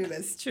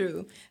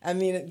true. I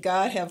mean,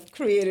 God have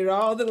created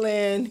all the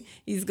land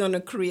He's going to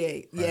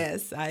create. Right.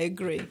 Yes, I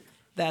agree.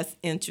 That's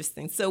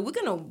interesting. So we're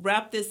going to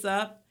wrap this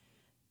up,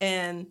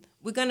 and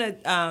we're going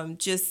to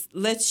just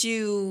let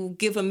you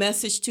give a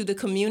message to the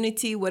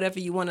community, whatever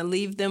you want to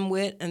leave them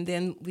with, and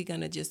then we're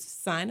going to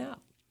just sign out.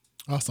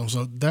 Awesome.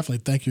 So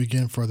definitely thank you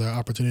again for the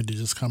opportunity to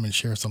just come and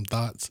share some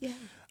thoughts. Yeah.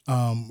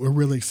 We're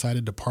really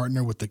excited to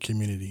partner with the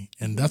community,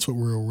 and that's what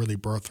we were really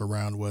birthed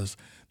around. Was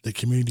the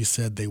community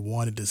said they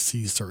wanted to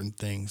see certain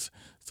things.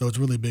 So it's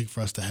really big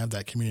for us to have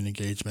that community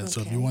engagement. Okay.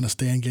 So if you want to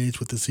stay engaged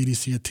with the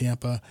CDC of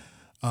Tampa,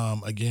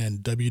 again,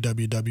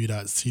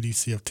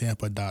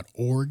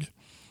 www.cdcoftampa.org.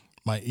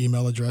 My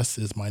email address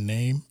is my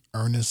name,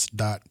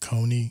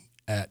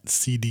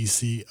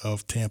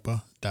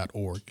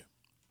 ernest.coney@cdcoftampa.org.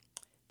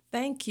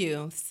 Thank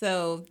you.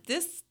 So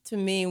this, to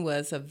me,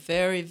 was a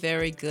very,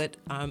 very good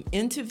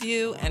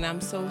interview, and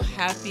I'm so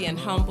happy and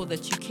humble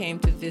that you came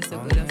to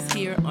visit with us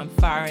here on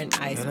Fire and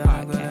Ice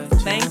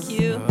Podcast. Thank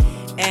you,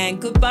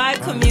 and goodbye,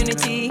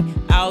 community.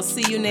 I'll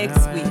see you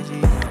next week.